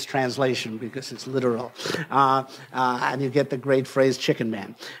use this translation, because it's literal. And you get the great phrase, chicken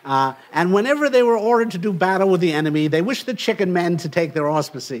men. And whenever they were ordered to do battle with the enemy, they wished the chicken men to take their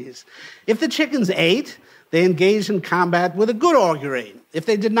auspices. If the chickens ate, they engaged in combat with a good augury. If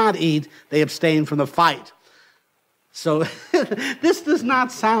they did not eat, they abstained from the fight. So this does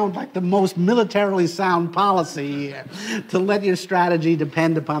not sound like the most militarily sound policy here, to let your strategy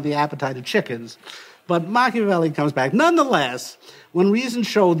depend upon the appetite of chickens. But Machiavelli comes back. Nonetheless, when reason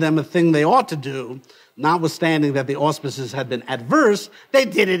showed them a thing they ought to do, notwithstanding that the auspices had been adverse, they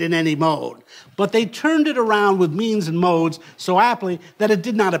did it in any mode. But they turned it around with means and modes so aptly that it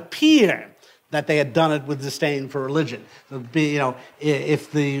did not appear that they had done it with disdain for religion.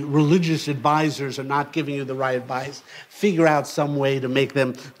 If the religious advisors are not giving you the right advice, figure out some way to make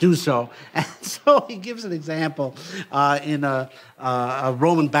them do so. And so he gives an example in a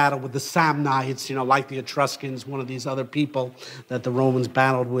Roman battle with the Samnites, like the Etruscans, one of these other people that the Romans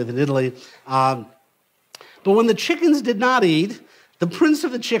battled with in Italy. But when the chickens did not eat, the prince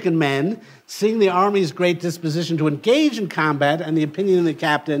of the chicken men, seeing the army's great disposition to engage in combat and the opinion of the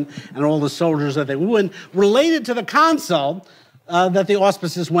captain and all the soldiers that they would win, related to the consul that the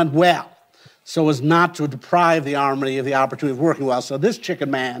auspices went well, so as not to deprive the army of the opportunity of working well. So this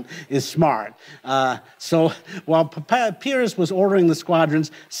chicken man is smart. So while Pyrrhus was ordering the squadrons,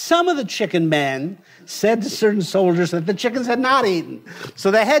 some of the chicken men said to certain soldiers that the chickens had not eaten.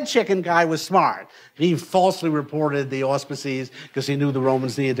 So the head chicken guy was smart. He falsely reported the auspices because he knew the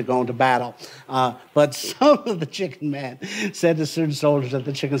Romans needed to go into battle. But some of the chicken men said to certain soldiers that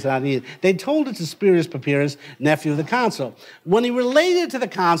the chickens had not eaten. They told it to Spurius Papyrus, nephew of the consul. When he related to the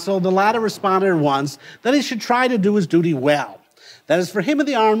consul, the latter responded at once that he should try to do his duty well. That is, for him and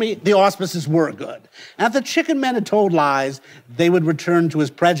the army, the auspices were good. And if the chicken men had told lies, they would return to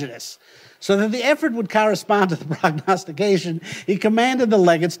his prejudice. So that the effort would correspond to the prognostication, he commanded the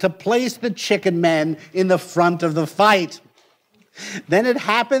legates to place the chicken men in the front of the fight. Then it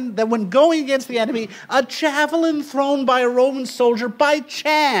happened that when going against the enemy, a javelin thrown by a Roman soldier by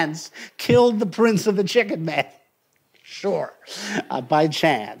chance killed the prince of the chicken men. Sure, by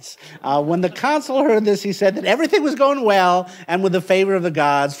chance. When the consul heard this, he said that everything was going well and with the favor of the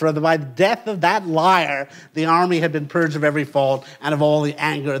gods, for by the death of that liar, the army had been purged of every fault and of all the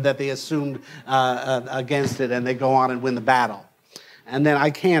anger that they assumed against it, and they go on and win the battle. And then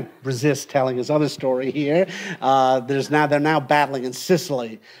I can't resist telling his other story here. They're now battling in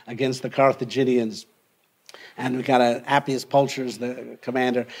Sicily against the Carthaginians. And we got Appius Pulcher's the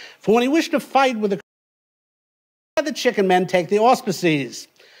commander. For when he wished to fight with the chicken men take the auspices.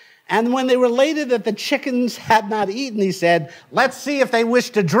 And when they related that the chickens had not eaten, he said, let's see if they wish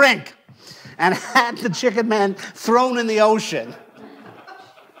to drink, and had the chicken men thrown in the ocean.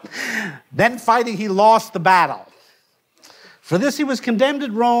 Then fighting, he lost the battle. For this he was condemned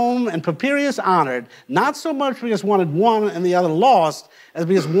at Rome, and Papirius honored, not so much because one had won and the other lost, as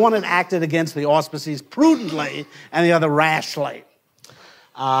because one had acted against the auspices prudently and the other rashly.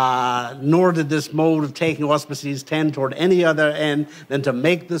 Nor did this mode of taking auspices tend toward any other end than to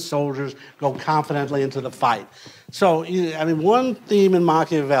make the soldiers go confidently into the fight. So, one theme in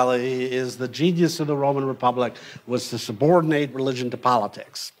Machiavelli is the genius of the Roman Republic was to subordinate religion to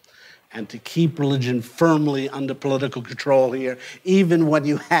politics. and to keep religion firmly under political control here, even when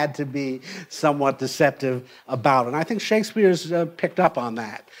you had to be somewhat deceptive about it. And I think Shakespeare's picked up on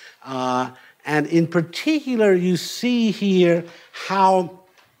that. And in particular, you see here how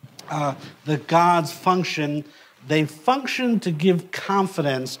the gods function. They function to give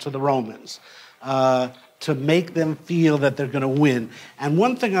confidence to the Romans, to make them feel that they're going to win. And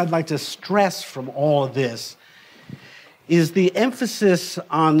one thing I'd like to stress from all of this is the emphasis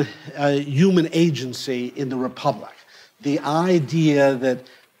on human agency in the Republic. The idea that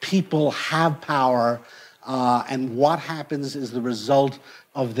people have power and what happens is the result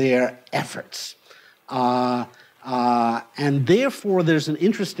of their efforts. And therefore, there's an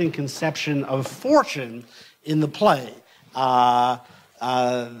interesting conception of fortune in the play. A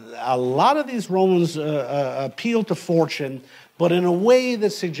lot of these Romans appeal to fortune, but in a way that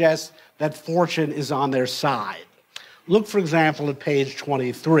suggests that fortune is on their side. Look, for example, at page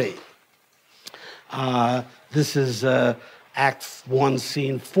 23. This is Act 1,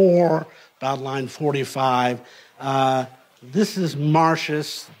 Scene 4, about line 45. This is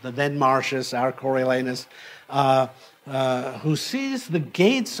Marcius, the then Marcius, our Coriolanus, who sees the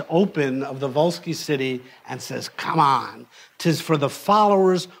gates open of the Volsci city and says, "Come on, 'tis for the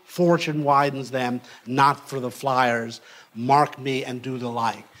followers fortune widens them, not for the flyers. Mark me and do the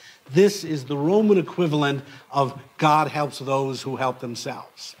like." This is the Roman equivalent of God helps those who help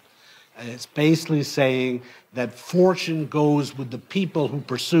themselves. And it's basically saying that fortune goes with the people who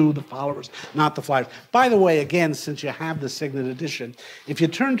pursue the followers, not the flyers. By the way, again, since you have the Signet edition, if you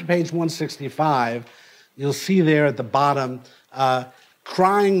turn to page 165, you'll see there at the bottom,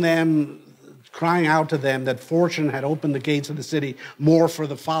 crying out to them that fortune had opened the gates of the city more for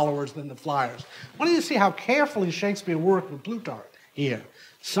the followers than the flyers. Why don't you see how carefully Shakespeare worked with Plutarch here?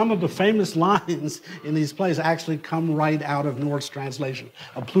 Some of the famous lines in these plays actually come right out of North's translation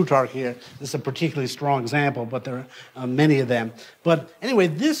of Plutarch here. This is a particularly strong example, but there are many of them. But anyway,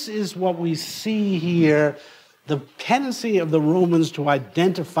 this is what we see here, the tendency of the Romans to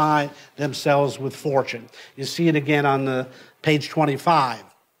identify themselves with fortune. You see it again on page 25.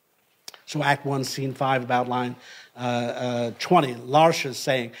 So Act 1, Scene 5, about line 20. Lartius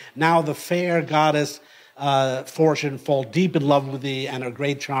saying, "Now the fair goddess fortune fall deep in love with thee, and her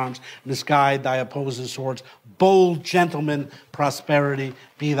great charms misguide thy opposers' swords. Bold gentleman, prosperity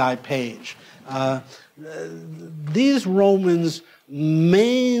be thy page." These Romans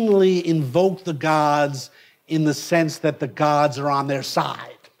mainly invoke the gods in the sense that the gods are on their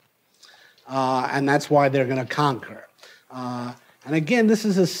side. And that's why they're going to conquer. And again, this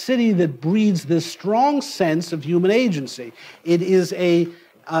is a city that breeds this strong sense of human agency. It is a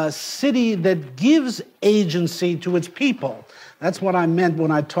city that gives agency to its people. That's what I meant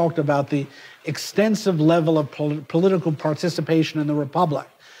when I talked about the extensive level of political participation in the Republic.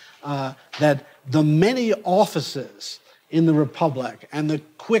 That the many offices in the Republic and the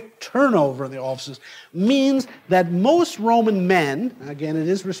quick turnover of the offices means that most Roman men, again, it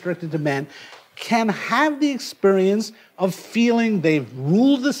is restricted to men, can have the experience of feeling they've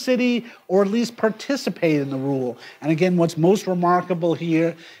ruled the city or at least participate in the rule. And again, what's most remarkable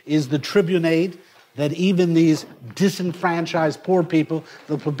here is the tribunate, that even these disenfranchised poor people,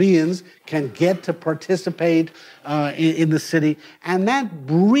 the plebeians, can get to participate in the city. And that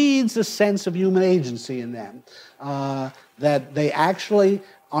breeds a sense of human agency in them, that they actually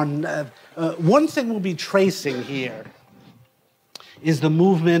are... one thing we'll be tracing here is the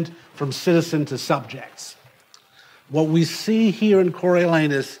movement from citizen to subjects. What we see here in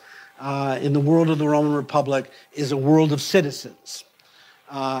Coriolanus, in the world of the Roman Republic, is a world of citizens.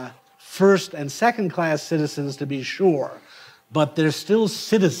 First and second class citizens, to be sure, but they're still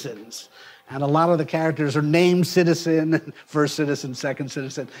citizens. And a lot of the characters are named citizen, first citizen, second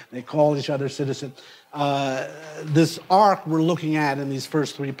citizen. They call each other citizen. This arc we're looking at in these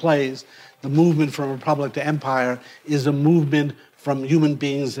first three plays, the movement from republic to empire, is a movement from human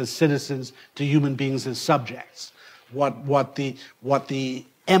beings as citizens to human beings as subjects. What the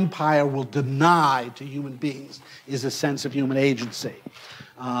empire will deny to human beings is a sense of human agency.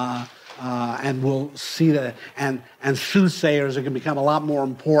 And we'll see that. And soothsayers are going to become a lot more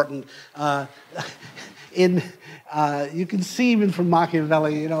important. You can see even from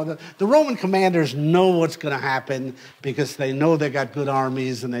Machiavelli, the Roman commanders know what's going to happen because they know they got good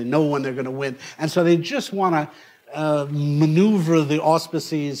armies and they know when they're going to win. And so they just want to maneuver the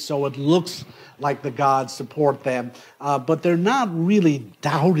auspices so it looks like the gods support them. But they're not really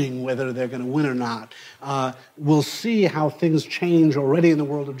doubting whether they're going to win or not. We'll see how things change already in the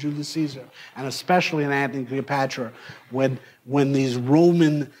world of Julius Caesar, and especially in Antony and Cleopatra, when these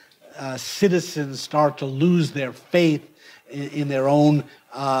Roman citizens start to lose their faith in their own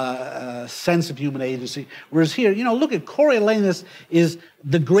sense of human agency. Whereas here, you know, look at Coriolanus is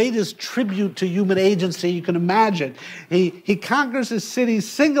the greatest tribute to human agency you can imagine. He conquers his city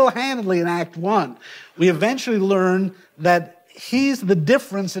single-handedly in Act 1. We eventually learn that he's the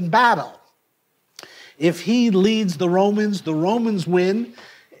difference in battle. If he leads the Romans win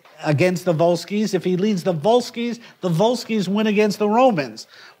against the Volsces. If he leads the Volsces win against the Romans.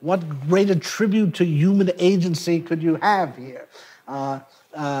 What greater tribute to human agency could you have here?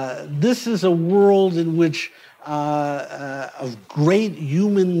 This is a world in which of great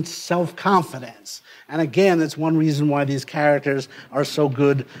human self-confidence. And again, that's one reason why these characters are so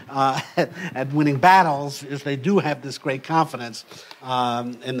good at winning battles, is they do have this great confidence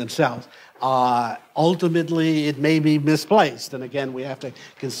in themselves. Ultimately, it may be misplaced. And again, we have to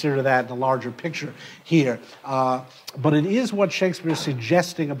consider that in the larger picture here. But it is what Shakespeare is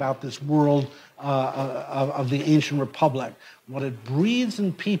suggesting about this world of the ancient republic. What it breeds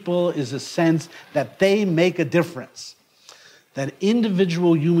in people is a sense that they make a difference, that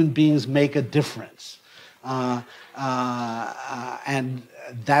individual human beings make a difference. And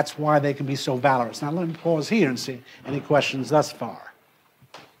that's why they can be so valorous. Now, let me pause here and see any questions thus far.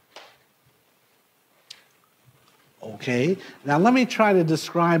 Okay, now let me try to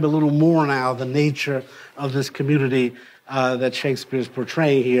describe a little more now the nature of this community that Shakespeare is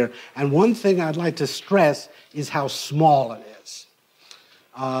portraying here. And one thing I'd like to stress is how small it is.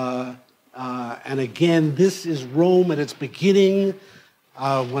 And again, this is Rome at its beginning,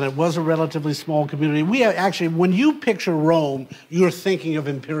 when it was a relatively small community. We actually, when you picture Rome, you're thinking of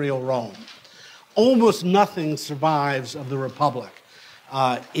imperial Rome. Almost nothing survives of the Republic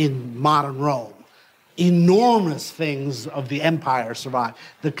in modern Rome. Enormous things of the empire survive.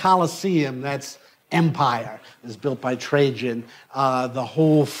 The Colosseum, that's empire, is built by Trajan. The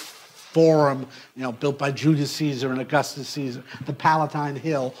whole Forum, you know, built by Julius Caesar and Augustus Caesar. The Palatine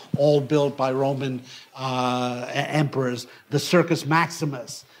Hill, all built by Roman emperors. The Circus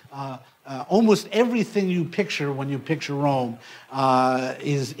Maximus. Almost everything you picture when you picture Rome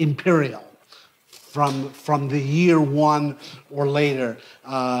is imperial from the year 1 or later.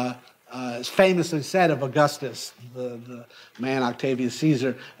 It's famously said of Augustus, the man Octavius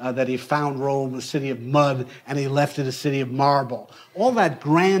Caesar, that he found Rome a city of mud and he left it a city of marble. All that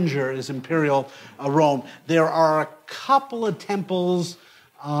grandeur is imperial Rome. There are a couple of temples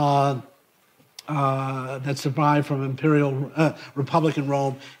that survive from imperial Republican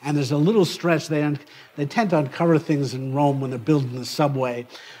Rome, and there's a little stretch there. They tend to uncover things in Rome when they're building the subway.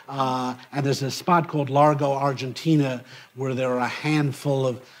 And there's a spot called Largo Argentina where there are a handful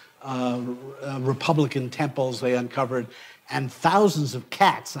of Republican temples they uncovered, and thousands of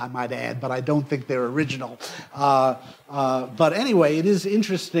cats, I might add, but I don't think they're original. But anyway, it is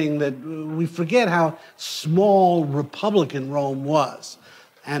interesting that we forget how small Republican Rome was.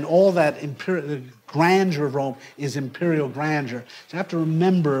 And all that the grandeur of Rome is imperial grandeur. So you have to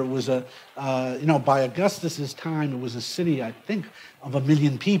remember it was by Augustus's time, it was a city, I think, of 1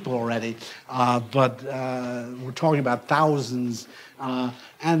 million people already. But we're talking about thousands.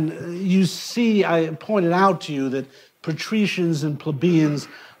 And you see, I pointed out to you that patricians and plebeians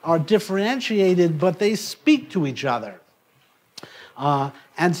are differentiated, but they speak to each other.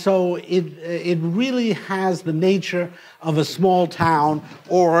 And so it really has the nature of a small town,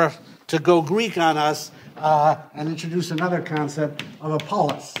 or to go Greek on us and introduce another concept of a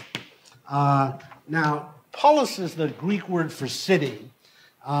polis. Now, polis is the Greek word for city,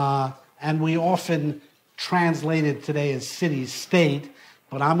 and we often translate it today as city-state,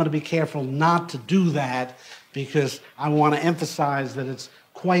 but I'm going to be careful not to do that because I want to emphasize that it's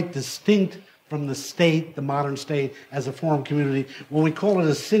quite distinct from the state, the modern state, as a form of community. When we call it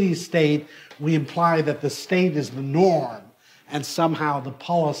a city-state, we imply that the state is the norm, and somehow the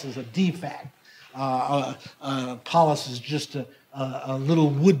polis is a defect. Polis is just a little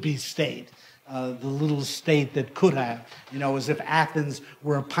would-be state, the little state that could have, as if Athens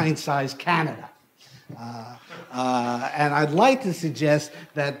were a pint-sized Canada. And I'd like to suggest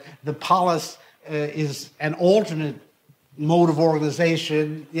that the polis is an alternate mode of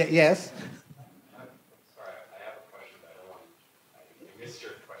organization. Yes?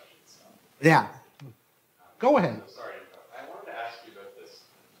 Yeah. Go ahead. Sorry, I wanted to ask you about this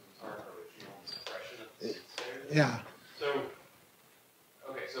original expression of the soothsayers. Yeah. So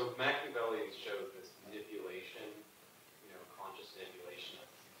Machiavelli showed this manipulation, conscious manipulation of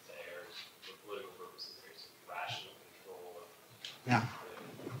soothsayers for political purposes. There's rational control of and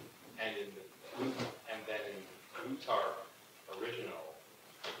then in the Plutarch original,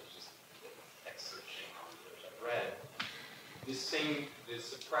 which is excerpt which I've read, this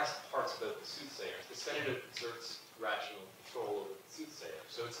suppress parts about the soothsayers. The sedative exerts rational control over the soothsayer.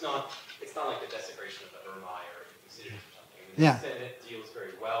 So it's not like the desecration of the Hermai or Thucydides or something. I mean, Yeah. the Senate deals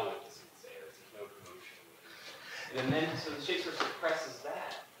very well with the soothsayers. There's no promotion. And then so Shakespeare suppresses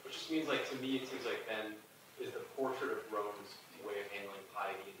that, which just means, like, to me, it seems like then is the portrait of Rome's way of handling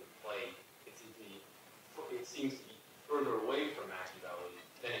piety in the play. It seems to be further away from Machiavelli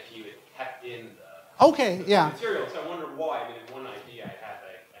than if he had kept in the material. So I wonder why. I mean, one idea I had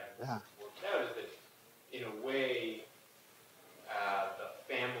that I worked out is that, in a way, the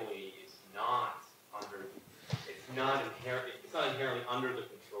family is not inherently under the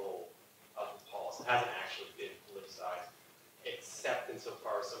control of the Paulus. It hasn't actually been politicized, except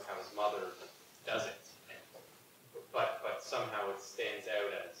insofar as somehow his mother does it. But somehow it stands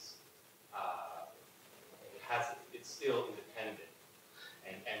out as it's still independent,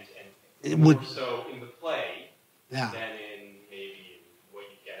 and more so in the play than in maybe what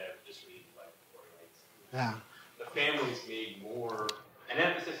you get out of just reading like Coriolanus. Yeah. The family's made more an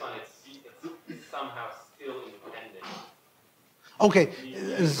emphasis on it's somehow still independent. Okay.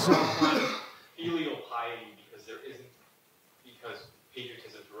 Filial piety because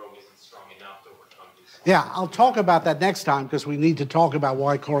patriotism to Rome isn't strong enough to overcome these. Yeah, I'll talk about that next time because we need to talk about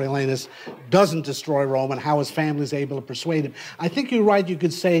why Coriolanus doesn't destroy Rome and how his family is able to persuade him. I think you're right. You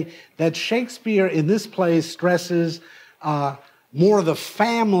could say that Shakespeare in this play stresses more the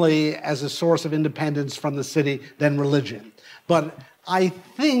family as a source of independence from the city than religion. But I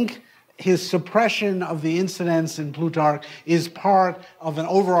think his suppression of the incidents in Plutarch is part of an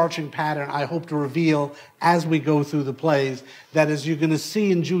overarching pattern I hope to reveal as we go through the plays, that as you're going to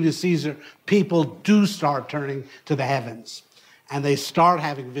see in Julius Caesar, people do start turning to the heavens. And they start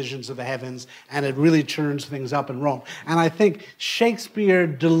having visions of the heavens, and it really churns things up in Rome. And I think Shakespeare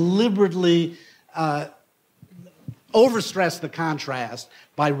deliberately overstressed the contrast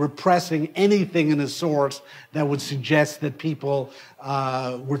by repressing anything in his source that would suggest that people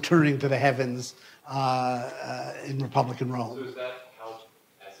were turning to the heavens in Republican Rome. So does that help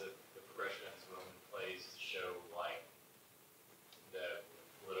as the progression of his Roman plays to show, like, the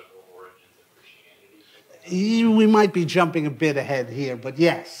political origins of Christianity? We might be jumping a bit ahead here, but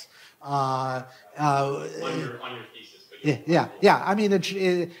yes. On your thesis. But yeah. I mean,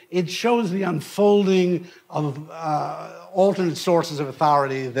 it shows the unfolding of alternate sources of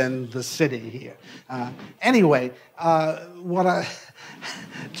authority than the city here. Anyway, to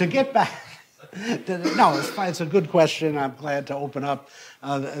get back, it's a good question. I'm glad to open up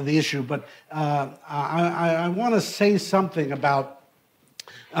the issue, but I want to say something about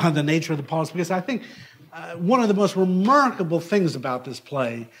the nature of the Paulus, because I think one of the most remarkable things about this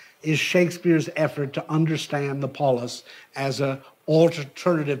play is Shakespeare's effort to understand the polis as an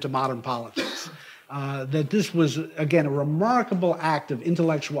alternative to modern politics. That this was, again, a remarkable act of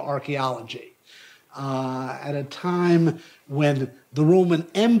intellectual archaeology at a time when the Roman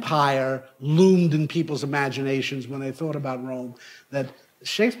Empire loomed in people's imaginations when they thought about Rome, that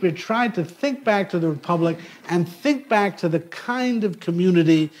Shakespeare tried to think back to the Republic and think back to the kind of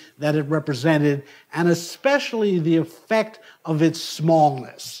community that it represented, and especially the effect of its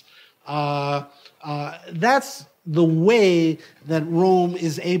smallness. That's the way that Rome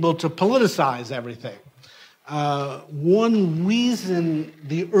is able to politicize everything. One reason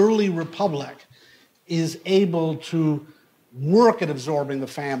the early Republic is able to work at absorbing the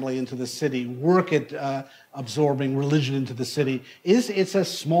family into the city, work at absorbing religion into the city, is it's a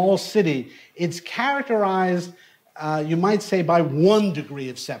small city. It's characterized, you might say, by 1 degree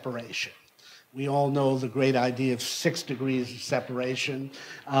of separation. We all know the great idea of 6 degrees of separation.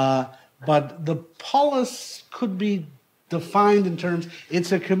 But the polis could be defined in terms,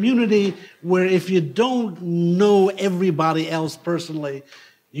 it's a community where if you don't know everybody else personally,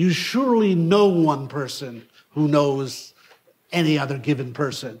 you surely know one person who knows any other given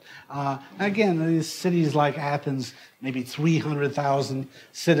person. Again, these cities like Athens, maybe 300,000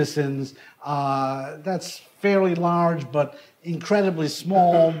 citizens, that's fairly large, but incredibly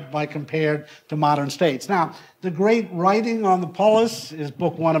small by compared to modern states. Now, the great writing on the polis is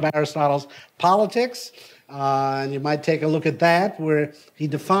Book 1 of Aristotle's Politics, and you might take a look at that, where he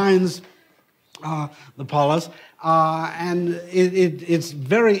defines the polis, and it's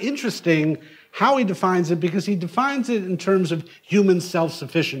very interesting how he defines it, because he defines it in terms of human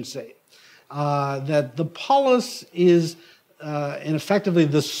self-sufficiency, that the polis is and effectively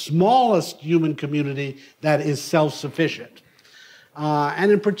the smallest human community that is self-sufficient.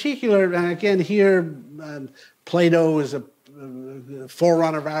 And in particular, and again here, Plato is a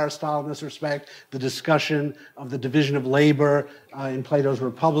forerunner of Aristotle in this respect, the discussion of the division of labor in Plato's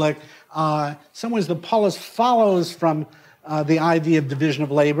Republic. In some ways, the polis follows from the idea of division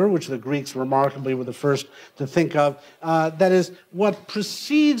of labor, which the Greeks remarkably were the first to think of. That is, what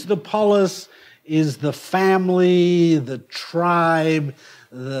precedes the polis is the family, the tribe,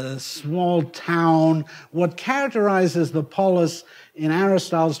 the small town. What characterizes the polis in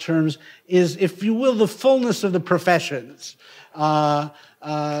Aristotle's terms is, if you will, the fullness of the professions.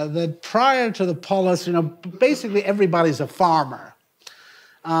 That prior to the polis, basically everybody's a farmer.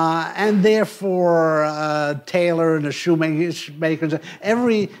 And therefore, a tailor and a shoemaker,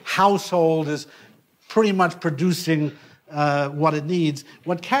 every household is pretty much producing what it needs.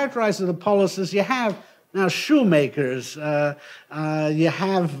 What characterizes the polis is you have now shoemakers, you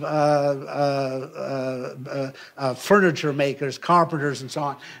have furniture makers, carpenters, and so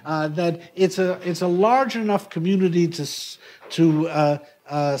on. That it's a large enough community to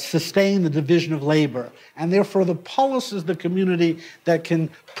sustain the division of labor, and therefore the polis is the community that can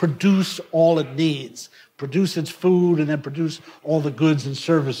produce all it needs, produce its food, and then produce all the goods and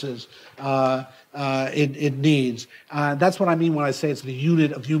services it needs. That's what I mean when I say it's the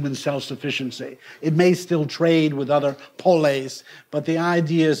unit of human self-sufficiency. It may still trade with other polis, but the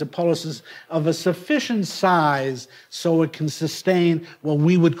idea is a polis is of a sufficient size so it can sustain what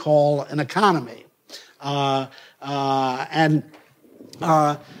we would call an economy. On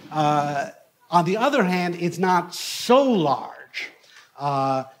the other hand, it's not so large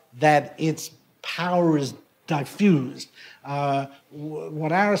that its power is diffused.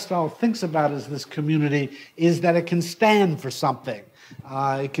 What Aristotle thinks about as this community is that it can stand for something.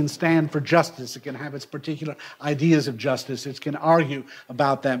 It can stand for justice. It can have its particular ideas of justice. It can argue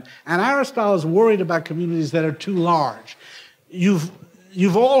about them. And Aristotle is worried about communities that are too large.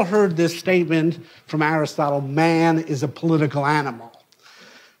 You've all heard this statement from Aristotle: man is a political animal.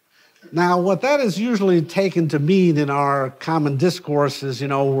 Now, what that is usually taken to mean in our common discourse is,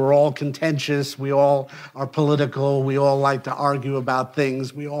 we're all contentious, we all are political, we all like to argue about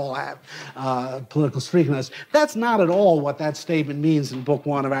things, we all have political streak in us. That's not at all what that statement means in Book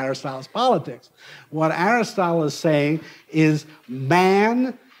 1 of Aristotle's Politics. What Aristotle is saying is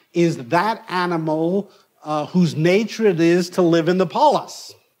man is that animal whose nature it is to live in the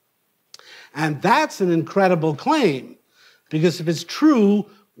polis. And that's an incredible claim, because if it's true,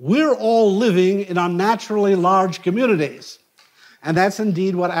 we're all living in unnaturally large communities. And that's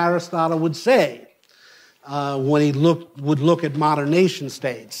indeed what Aristotle would say when he would look at modern nation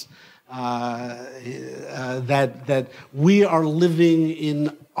states, that we are living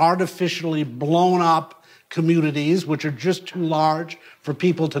in artificially blown up communities which are just too large for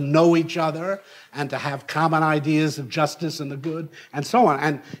people to know each other and to have common ideas of justice and the good and so on.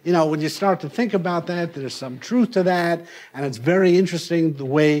 And, when you start to think about that, there's some truth to that. And it's very interesting the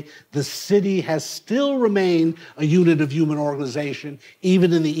way the city has still remained a unit of human organization,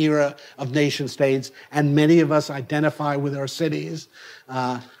 even in the era of nation states. And many of us identify with our cities.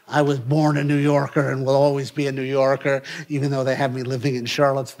 I was born a New Yorker and will always be a New Yorker, even though they have me living in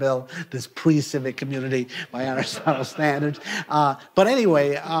Charlottesville, this pre-civic community by Aristotle's standards. But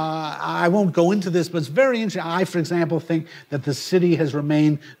anyway, I won't go into this, but it's very interesting. I, for example, think that the city has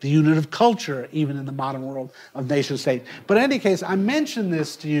remained the unit of culture, even in the modern world of nation state. But in any case, I mention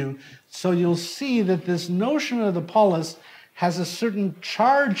this to you so you'll see that this notion of the polis has a certain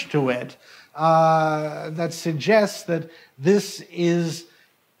charge to it that suggests that this is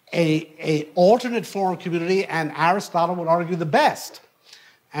a alternate form of community, and Aristotle would argue the best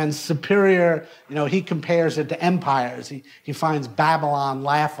and superior. He compares it to empires. He finds Babylon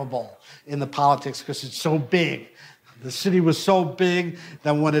laughable in the politics because it's so big. The city was so big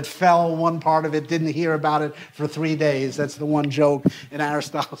that when it fell, one part of it didn't hear about it for 3 days. That's the one joke in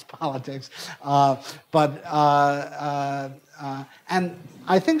Aristotle's Politics. And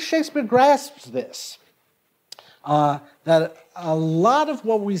I think Shakespeare grasps this. That a lot of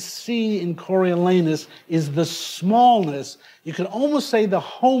what we see in Coriolanus is the smallness, you could almost say the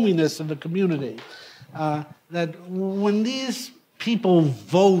hominess of the community. That when these people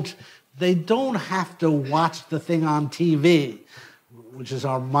vote, they don't have to watch the thing on TV, which is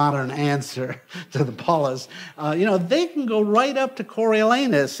our modern answer to the polis. They can go right up to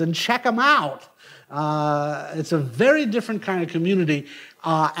Coriolanus and check him out. It's a very different kind of community,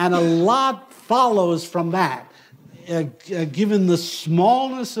 and a lot follows from that. Given the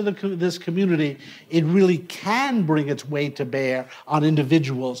smallness of this community, it really can bring its weight to bear on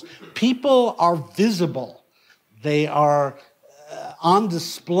individuals. People are visible. They are on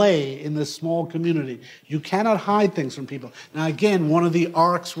display in this small community. You cannot hide things from people. Now, again, one of the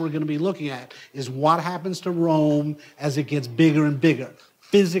arcs we're going to be looking at is what happens to Rome as it gets bigger and bigger.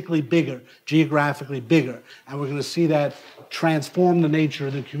 physically bigger, geographically bigger. And we're going to see that transform the nature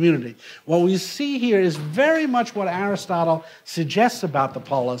of the community. What we see here is very much what Aristotle suggests about the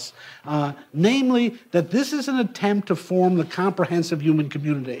polis, namely that this is an attempt to form the comprehensive human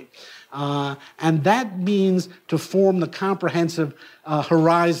community. And that means to form the comprehensive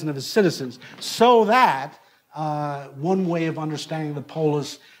horizon of its citizens, so that one way of understanding the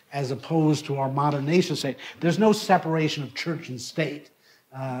polis as opposed to our modern nation state, there's no separation of church and state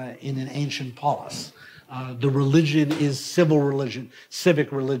in an ancient polis. The religion is civil religion,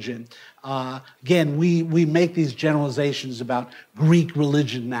 civic religion. Again, we make these generalizations about Greek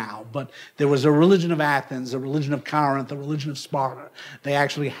religion now, but there was a religion of Athens, a religion of Corinth, a religion of Sparta. They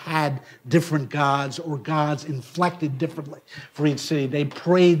actually had different gods or gods inflected differently for each city. They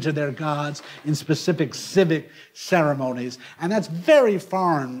prayed to their gods in specific civic ceremonies, and that's very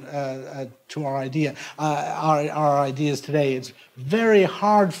foreign to our ideas today. It's very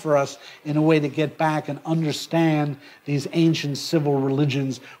hard for us in a way to get back and understand these ancient civil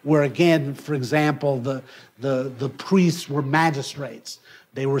religions where, again, for example, the priests were magistrates.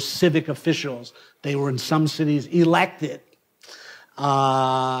 They were civic officials. They were in some cities elected.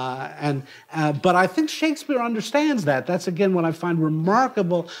 But I think Shakespeare understands that. That's, again, what I find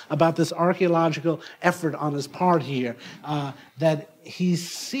remarkable about this archaeological effort on his part here, that he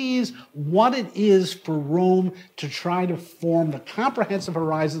sees what it is for Rome to try to form the comprehensive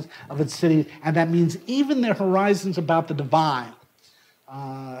horizons of its city, and that means even their horizons about the divine,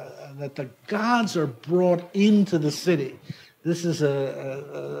 that the gods are brought into the city. This is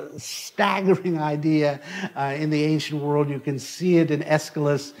a staggering idea in the ancient world. You can see it in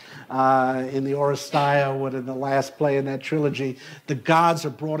Aeschylus, in the Oresteia, what in the last play in that trilogy, the gods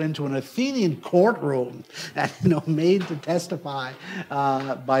are brought into an Athenian courtroom and made to testify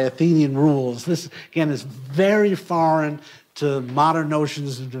by Athenian rules. This, again, is very foreign to modern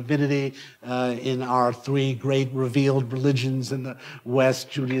notions of divinity in our three great revealed religions in the West,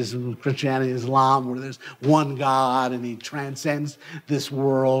 Judaism, Christianity, Islam, where there's one God and he transcends this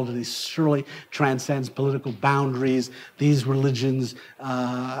world and he surely transcends political boundaries. These religions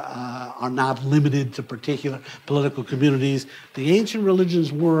are not limited to particular political communities. The ancient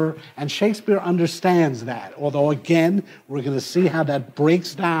religions were, and Shakespeare understands that, although again, we're going to see how that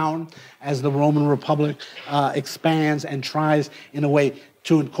breaks down as the Roman Republic expands and tries in a way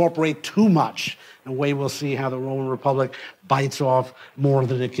to incorporate too much. In a way, we'll see how the Roman Republic bites off more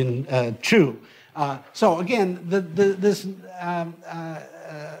than it can chew. So again, this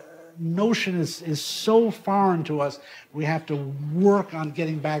notion is so foreign to us, we have to work on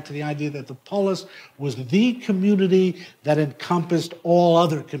getting back to the idea that the polis was the community that encompassed all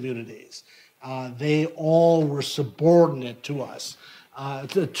other communities. They all were subordinate to us.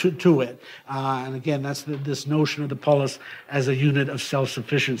 To it. And again, that's this notion of the polis as a unit of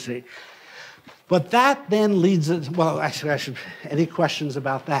self-sufficiency. But that then leads us, well, actually, any questions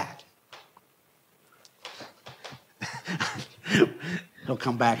about that? He'll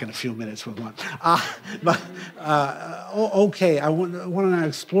come back in a few minutes with one. Okay, I want to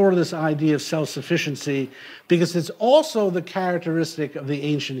explore this idea of self-sufficiency because it's also the characteristic of the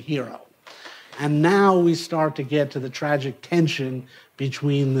ancient hero. And now we start to get to the tragic tension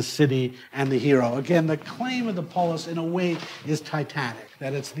between the city and the hero. Again, the claim of the polis, in a way, is titanic,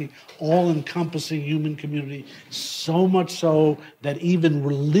 that it's the all-encompassing human community, so much so that even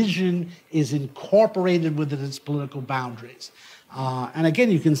religion is incorporated within its political boundaries. And again,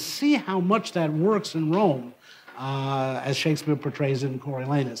 you can see how much that works in Rome, as Shakespeare portrays it in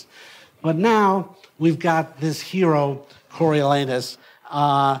Coriolanus. But now we've got this hero, Coriolanus,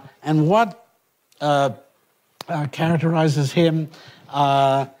 and what characterizes him,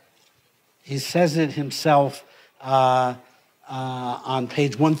 he says it himself on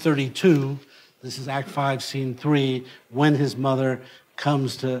page 132. This is Act 5, Scene 3, when his mother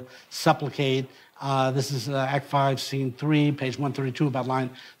comes to supplicate. This is Act 5, Scene 3, page 132, about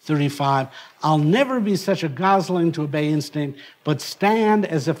line 35. I'll never be such a gosling to obey instinct, but stand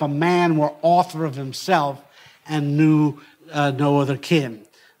as if a man were author of himself and knew no other kin.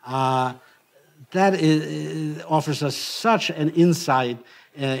 That offers us such an insight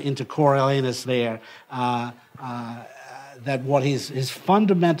into Coriolanus there, that what his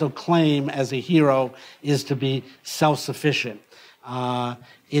fundamental claim as a hero is to be self-sufficient.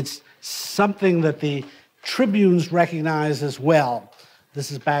 It's something that the tribunes recognize as well.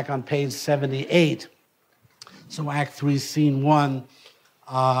 This is back on page 78. So Act 3, Scene 1,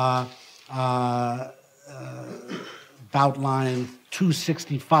 about line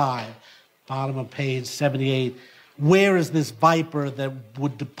 265. Bottom of page 78. where is this viper that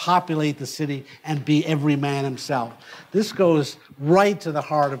would depopulate the city and be every man himself? This goes right to the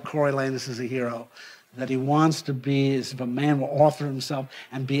heart of Coriolanus as a hero, that he wants to be as if a man will author himself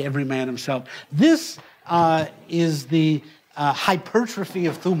and be every man himself. This is the hypertrophy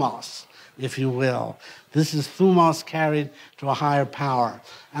of thumos, if you will. This is thumos carried to a higher power.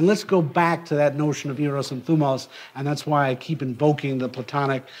 And let's go back to that notion of eros and thumos, and that's why I keep invoking the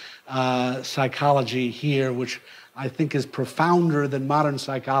Platonic psychology here, which I think is profounder than modern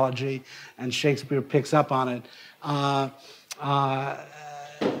psychology, and Shakespeare picks up on it.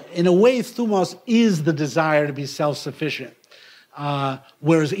 In a way, thumos is the desire to be self-sufficient,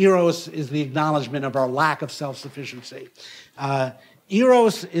 whereas eros is the acknowledgement of our lack of self-sufficiency.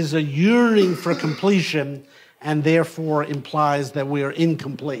 Eros is a yearning for completion and therefore implies that we are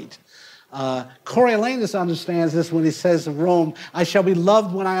incomplete. Coriolanus understands this when he says of Rome, I shall be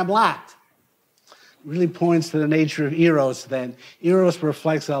loved when I am lacked. It really points to the nature of eros then. Eros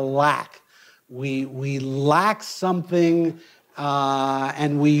reflects a lack. We lack something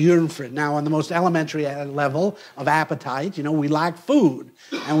and we yearn for it. Now, on the most elementary level of appetite, we lack food,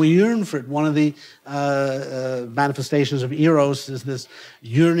 and we yearn for it. One of the manifestations of eros is this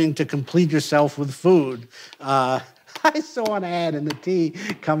yearning to complete yourself with food. I saw an ad in the Tea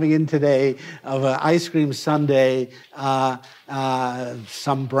coming in today of an ice cream sundae,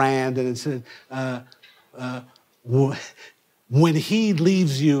 some brand, and it said, when he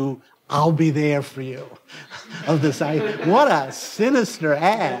leaves you, I'll be there for you. Of this, what a sinister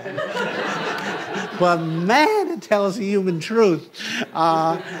ad. But man, it tells the human truth.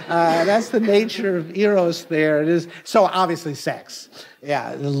 That's the nature of eros there. It is so obviously sex.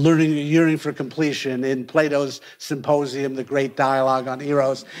 Yeah, yearning for completion. In Plato's Symposium, the great dialogue on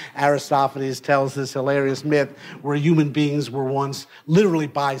eros, Aristophanes tells this hilarious myth where human beings were once literally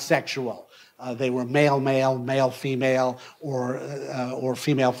bisexual. They were male-male, male-female, or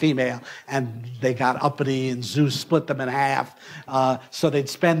female-female, and they got uppity, and Zeus split them in half. So they'd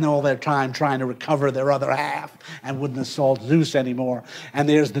spend all their time trying to recover their other half and wouldn't assault Zeus anymore. And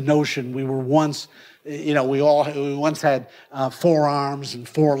there's the notion we were once, we once had 4 arms and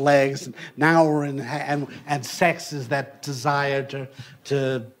 4 legs, and now we're in, and sex is that desire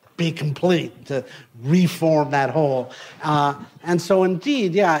to be complete, to reform that whole. And so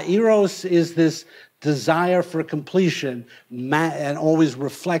indeed, yeah, eros is this desire for completion and always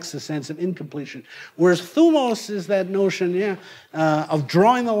reflects a sense of incompletion. Whereas thumos is that notion, of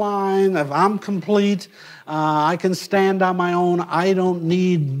drawing the line, of I'm complete, I can stand on my own, I don't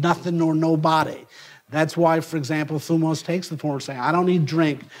need nothing or nobody. That's why, for example, thumos takes the form of saying, I don't need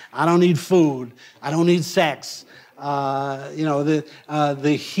drink, I don't need food, I don't need sex. The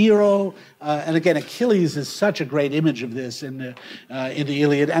hero, and again, Achilles is such a great image of this in the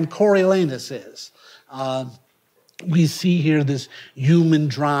Iliad, and Coriolanus is. We see here this human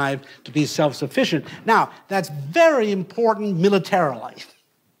drive to be self-sufficient. Now, that's very important militarily.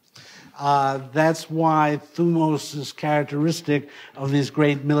 That's why thumos is characteristic of these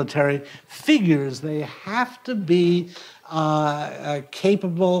great military figures. They have to be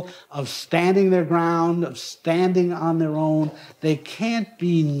capable of standing their ground, of standing on their own. They can't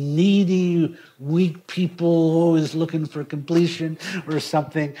be needy, weak people always looking for completion or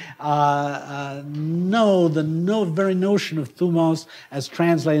something. No, the very notion of thumos, as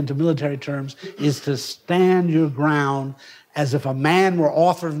translated into military terms, is to stand your ground as if a man were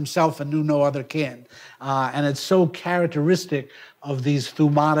author of himself and knew no other kin. And it's so characteristic of these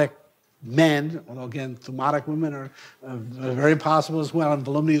thumotic men, although again, thumotic women are very possible as well. And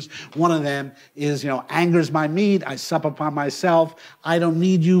Volumnius, one of them is, anger's my meat, I sup upon myself, I don't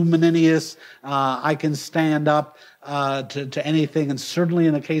need you, Menenius, I can stand up to anything. And certainly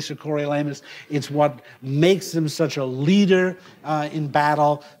in the case of Coriolanus, it's what makes him such a leader in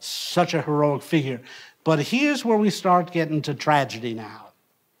battle, such a heroic figure. But here's where we start getting to tragedy now,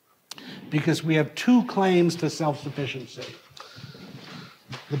 because we have 2 claims to self-sufficiency.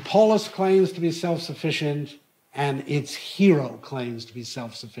 The polis claims to be self-sufficient, and its hero claims to be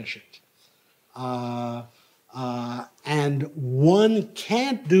self-sufficient. And one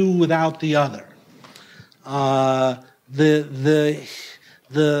can't do without the other. The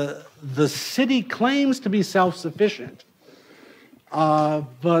city claims to be self-sufficient,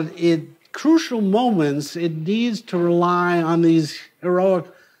 but at crucial moments, it needs to rely on these heroic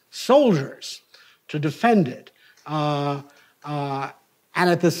soldiers to defend it. And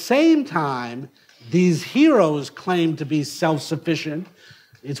at the same time, these heroes claim to be self-sufficient.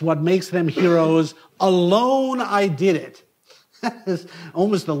 It's what makes them heroes. Alone I did it. It's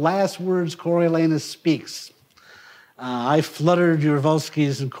almost the last words Coriolanus speaks. I fluttered your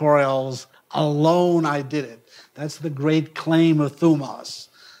Volskis and Coriols Alone I did it. That's the great claim of Thumos.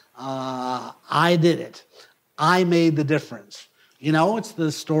 I did it. I made the difference. You know, it's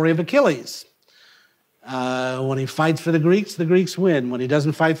the story of Achilles. When he fights for the Greeks win. When he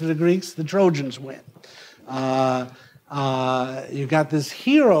doesn't fight for the Greeks, the Trojans win. You've got this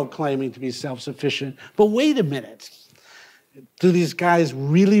hero claiming to be self-sufficient, but wait a minute. Do these guys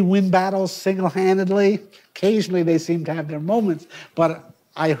really win battles single-handedly? Occasionally they seem to have their moments, but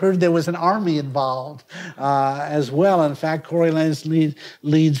I heard there was an army involved as well. In fact, Coriolanus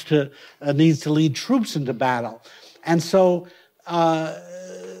needs to lead troops into battle. And so I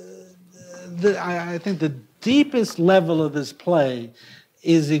think the deepest level of this play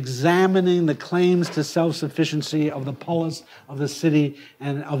is examining the claims to self-sufficiency of the polis, of the city,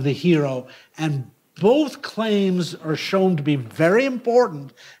 and of the hero. And both claims are shown to be very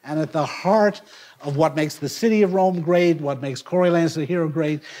important and at the heart of what makes the city of Rome great, what makes Coriolanus the hero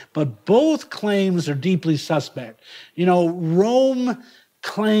great, but both claims are deeply suspect. You know, Rome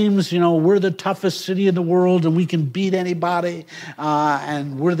claims, you know, we're the toughest city in the world and we can beat anybody,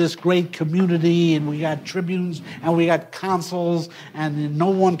 and we're this great community and we got tribunes and we got consuls and no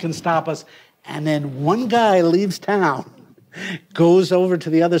one can stop us. And then one guy leaves town, goes over to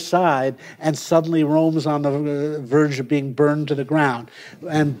the other side, and suddenly Rome's on the verge of being burned to the ground.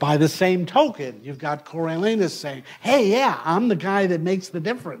 And by the same token, you've got Coriolanus saying, hey, yeah, I'm the guy that makes the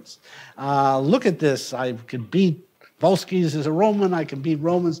difference. Look at this. I could beat Volscians as a Roman. I can beat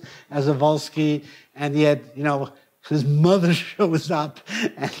Romans as a Volsci. And yet, you know, his mother shows up,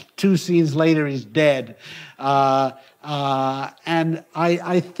 and 2 scenes later, he's dead. And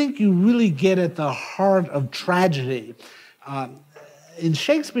I think you really get at the heart of tragedy. In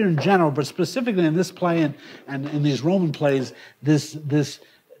Shakespeare in general, but specifically in this play and in these Roman plays, this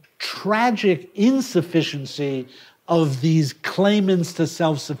tragic insufficiency of these claimants to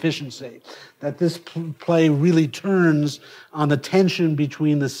self-sufficiency, that this play really turns on the tension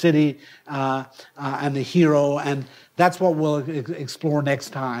between the city and the hero, and that's what we'll explore next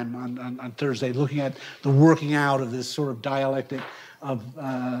time on Thursday, looking at the working out of this sort of dialectic of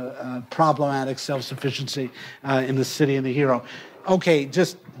problematic self-sufficiency in the city and the hero. Okay,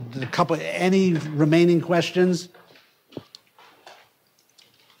 just a couple, any remaining questions?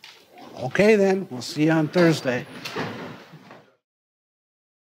 Okay then, we'll see you on Thursday.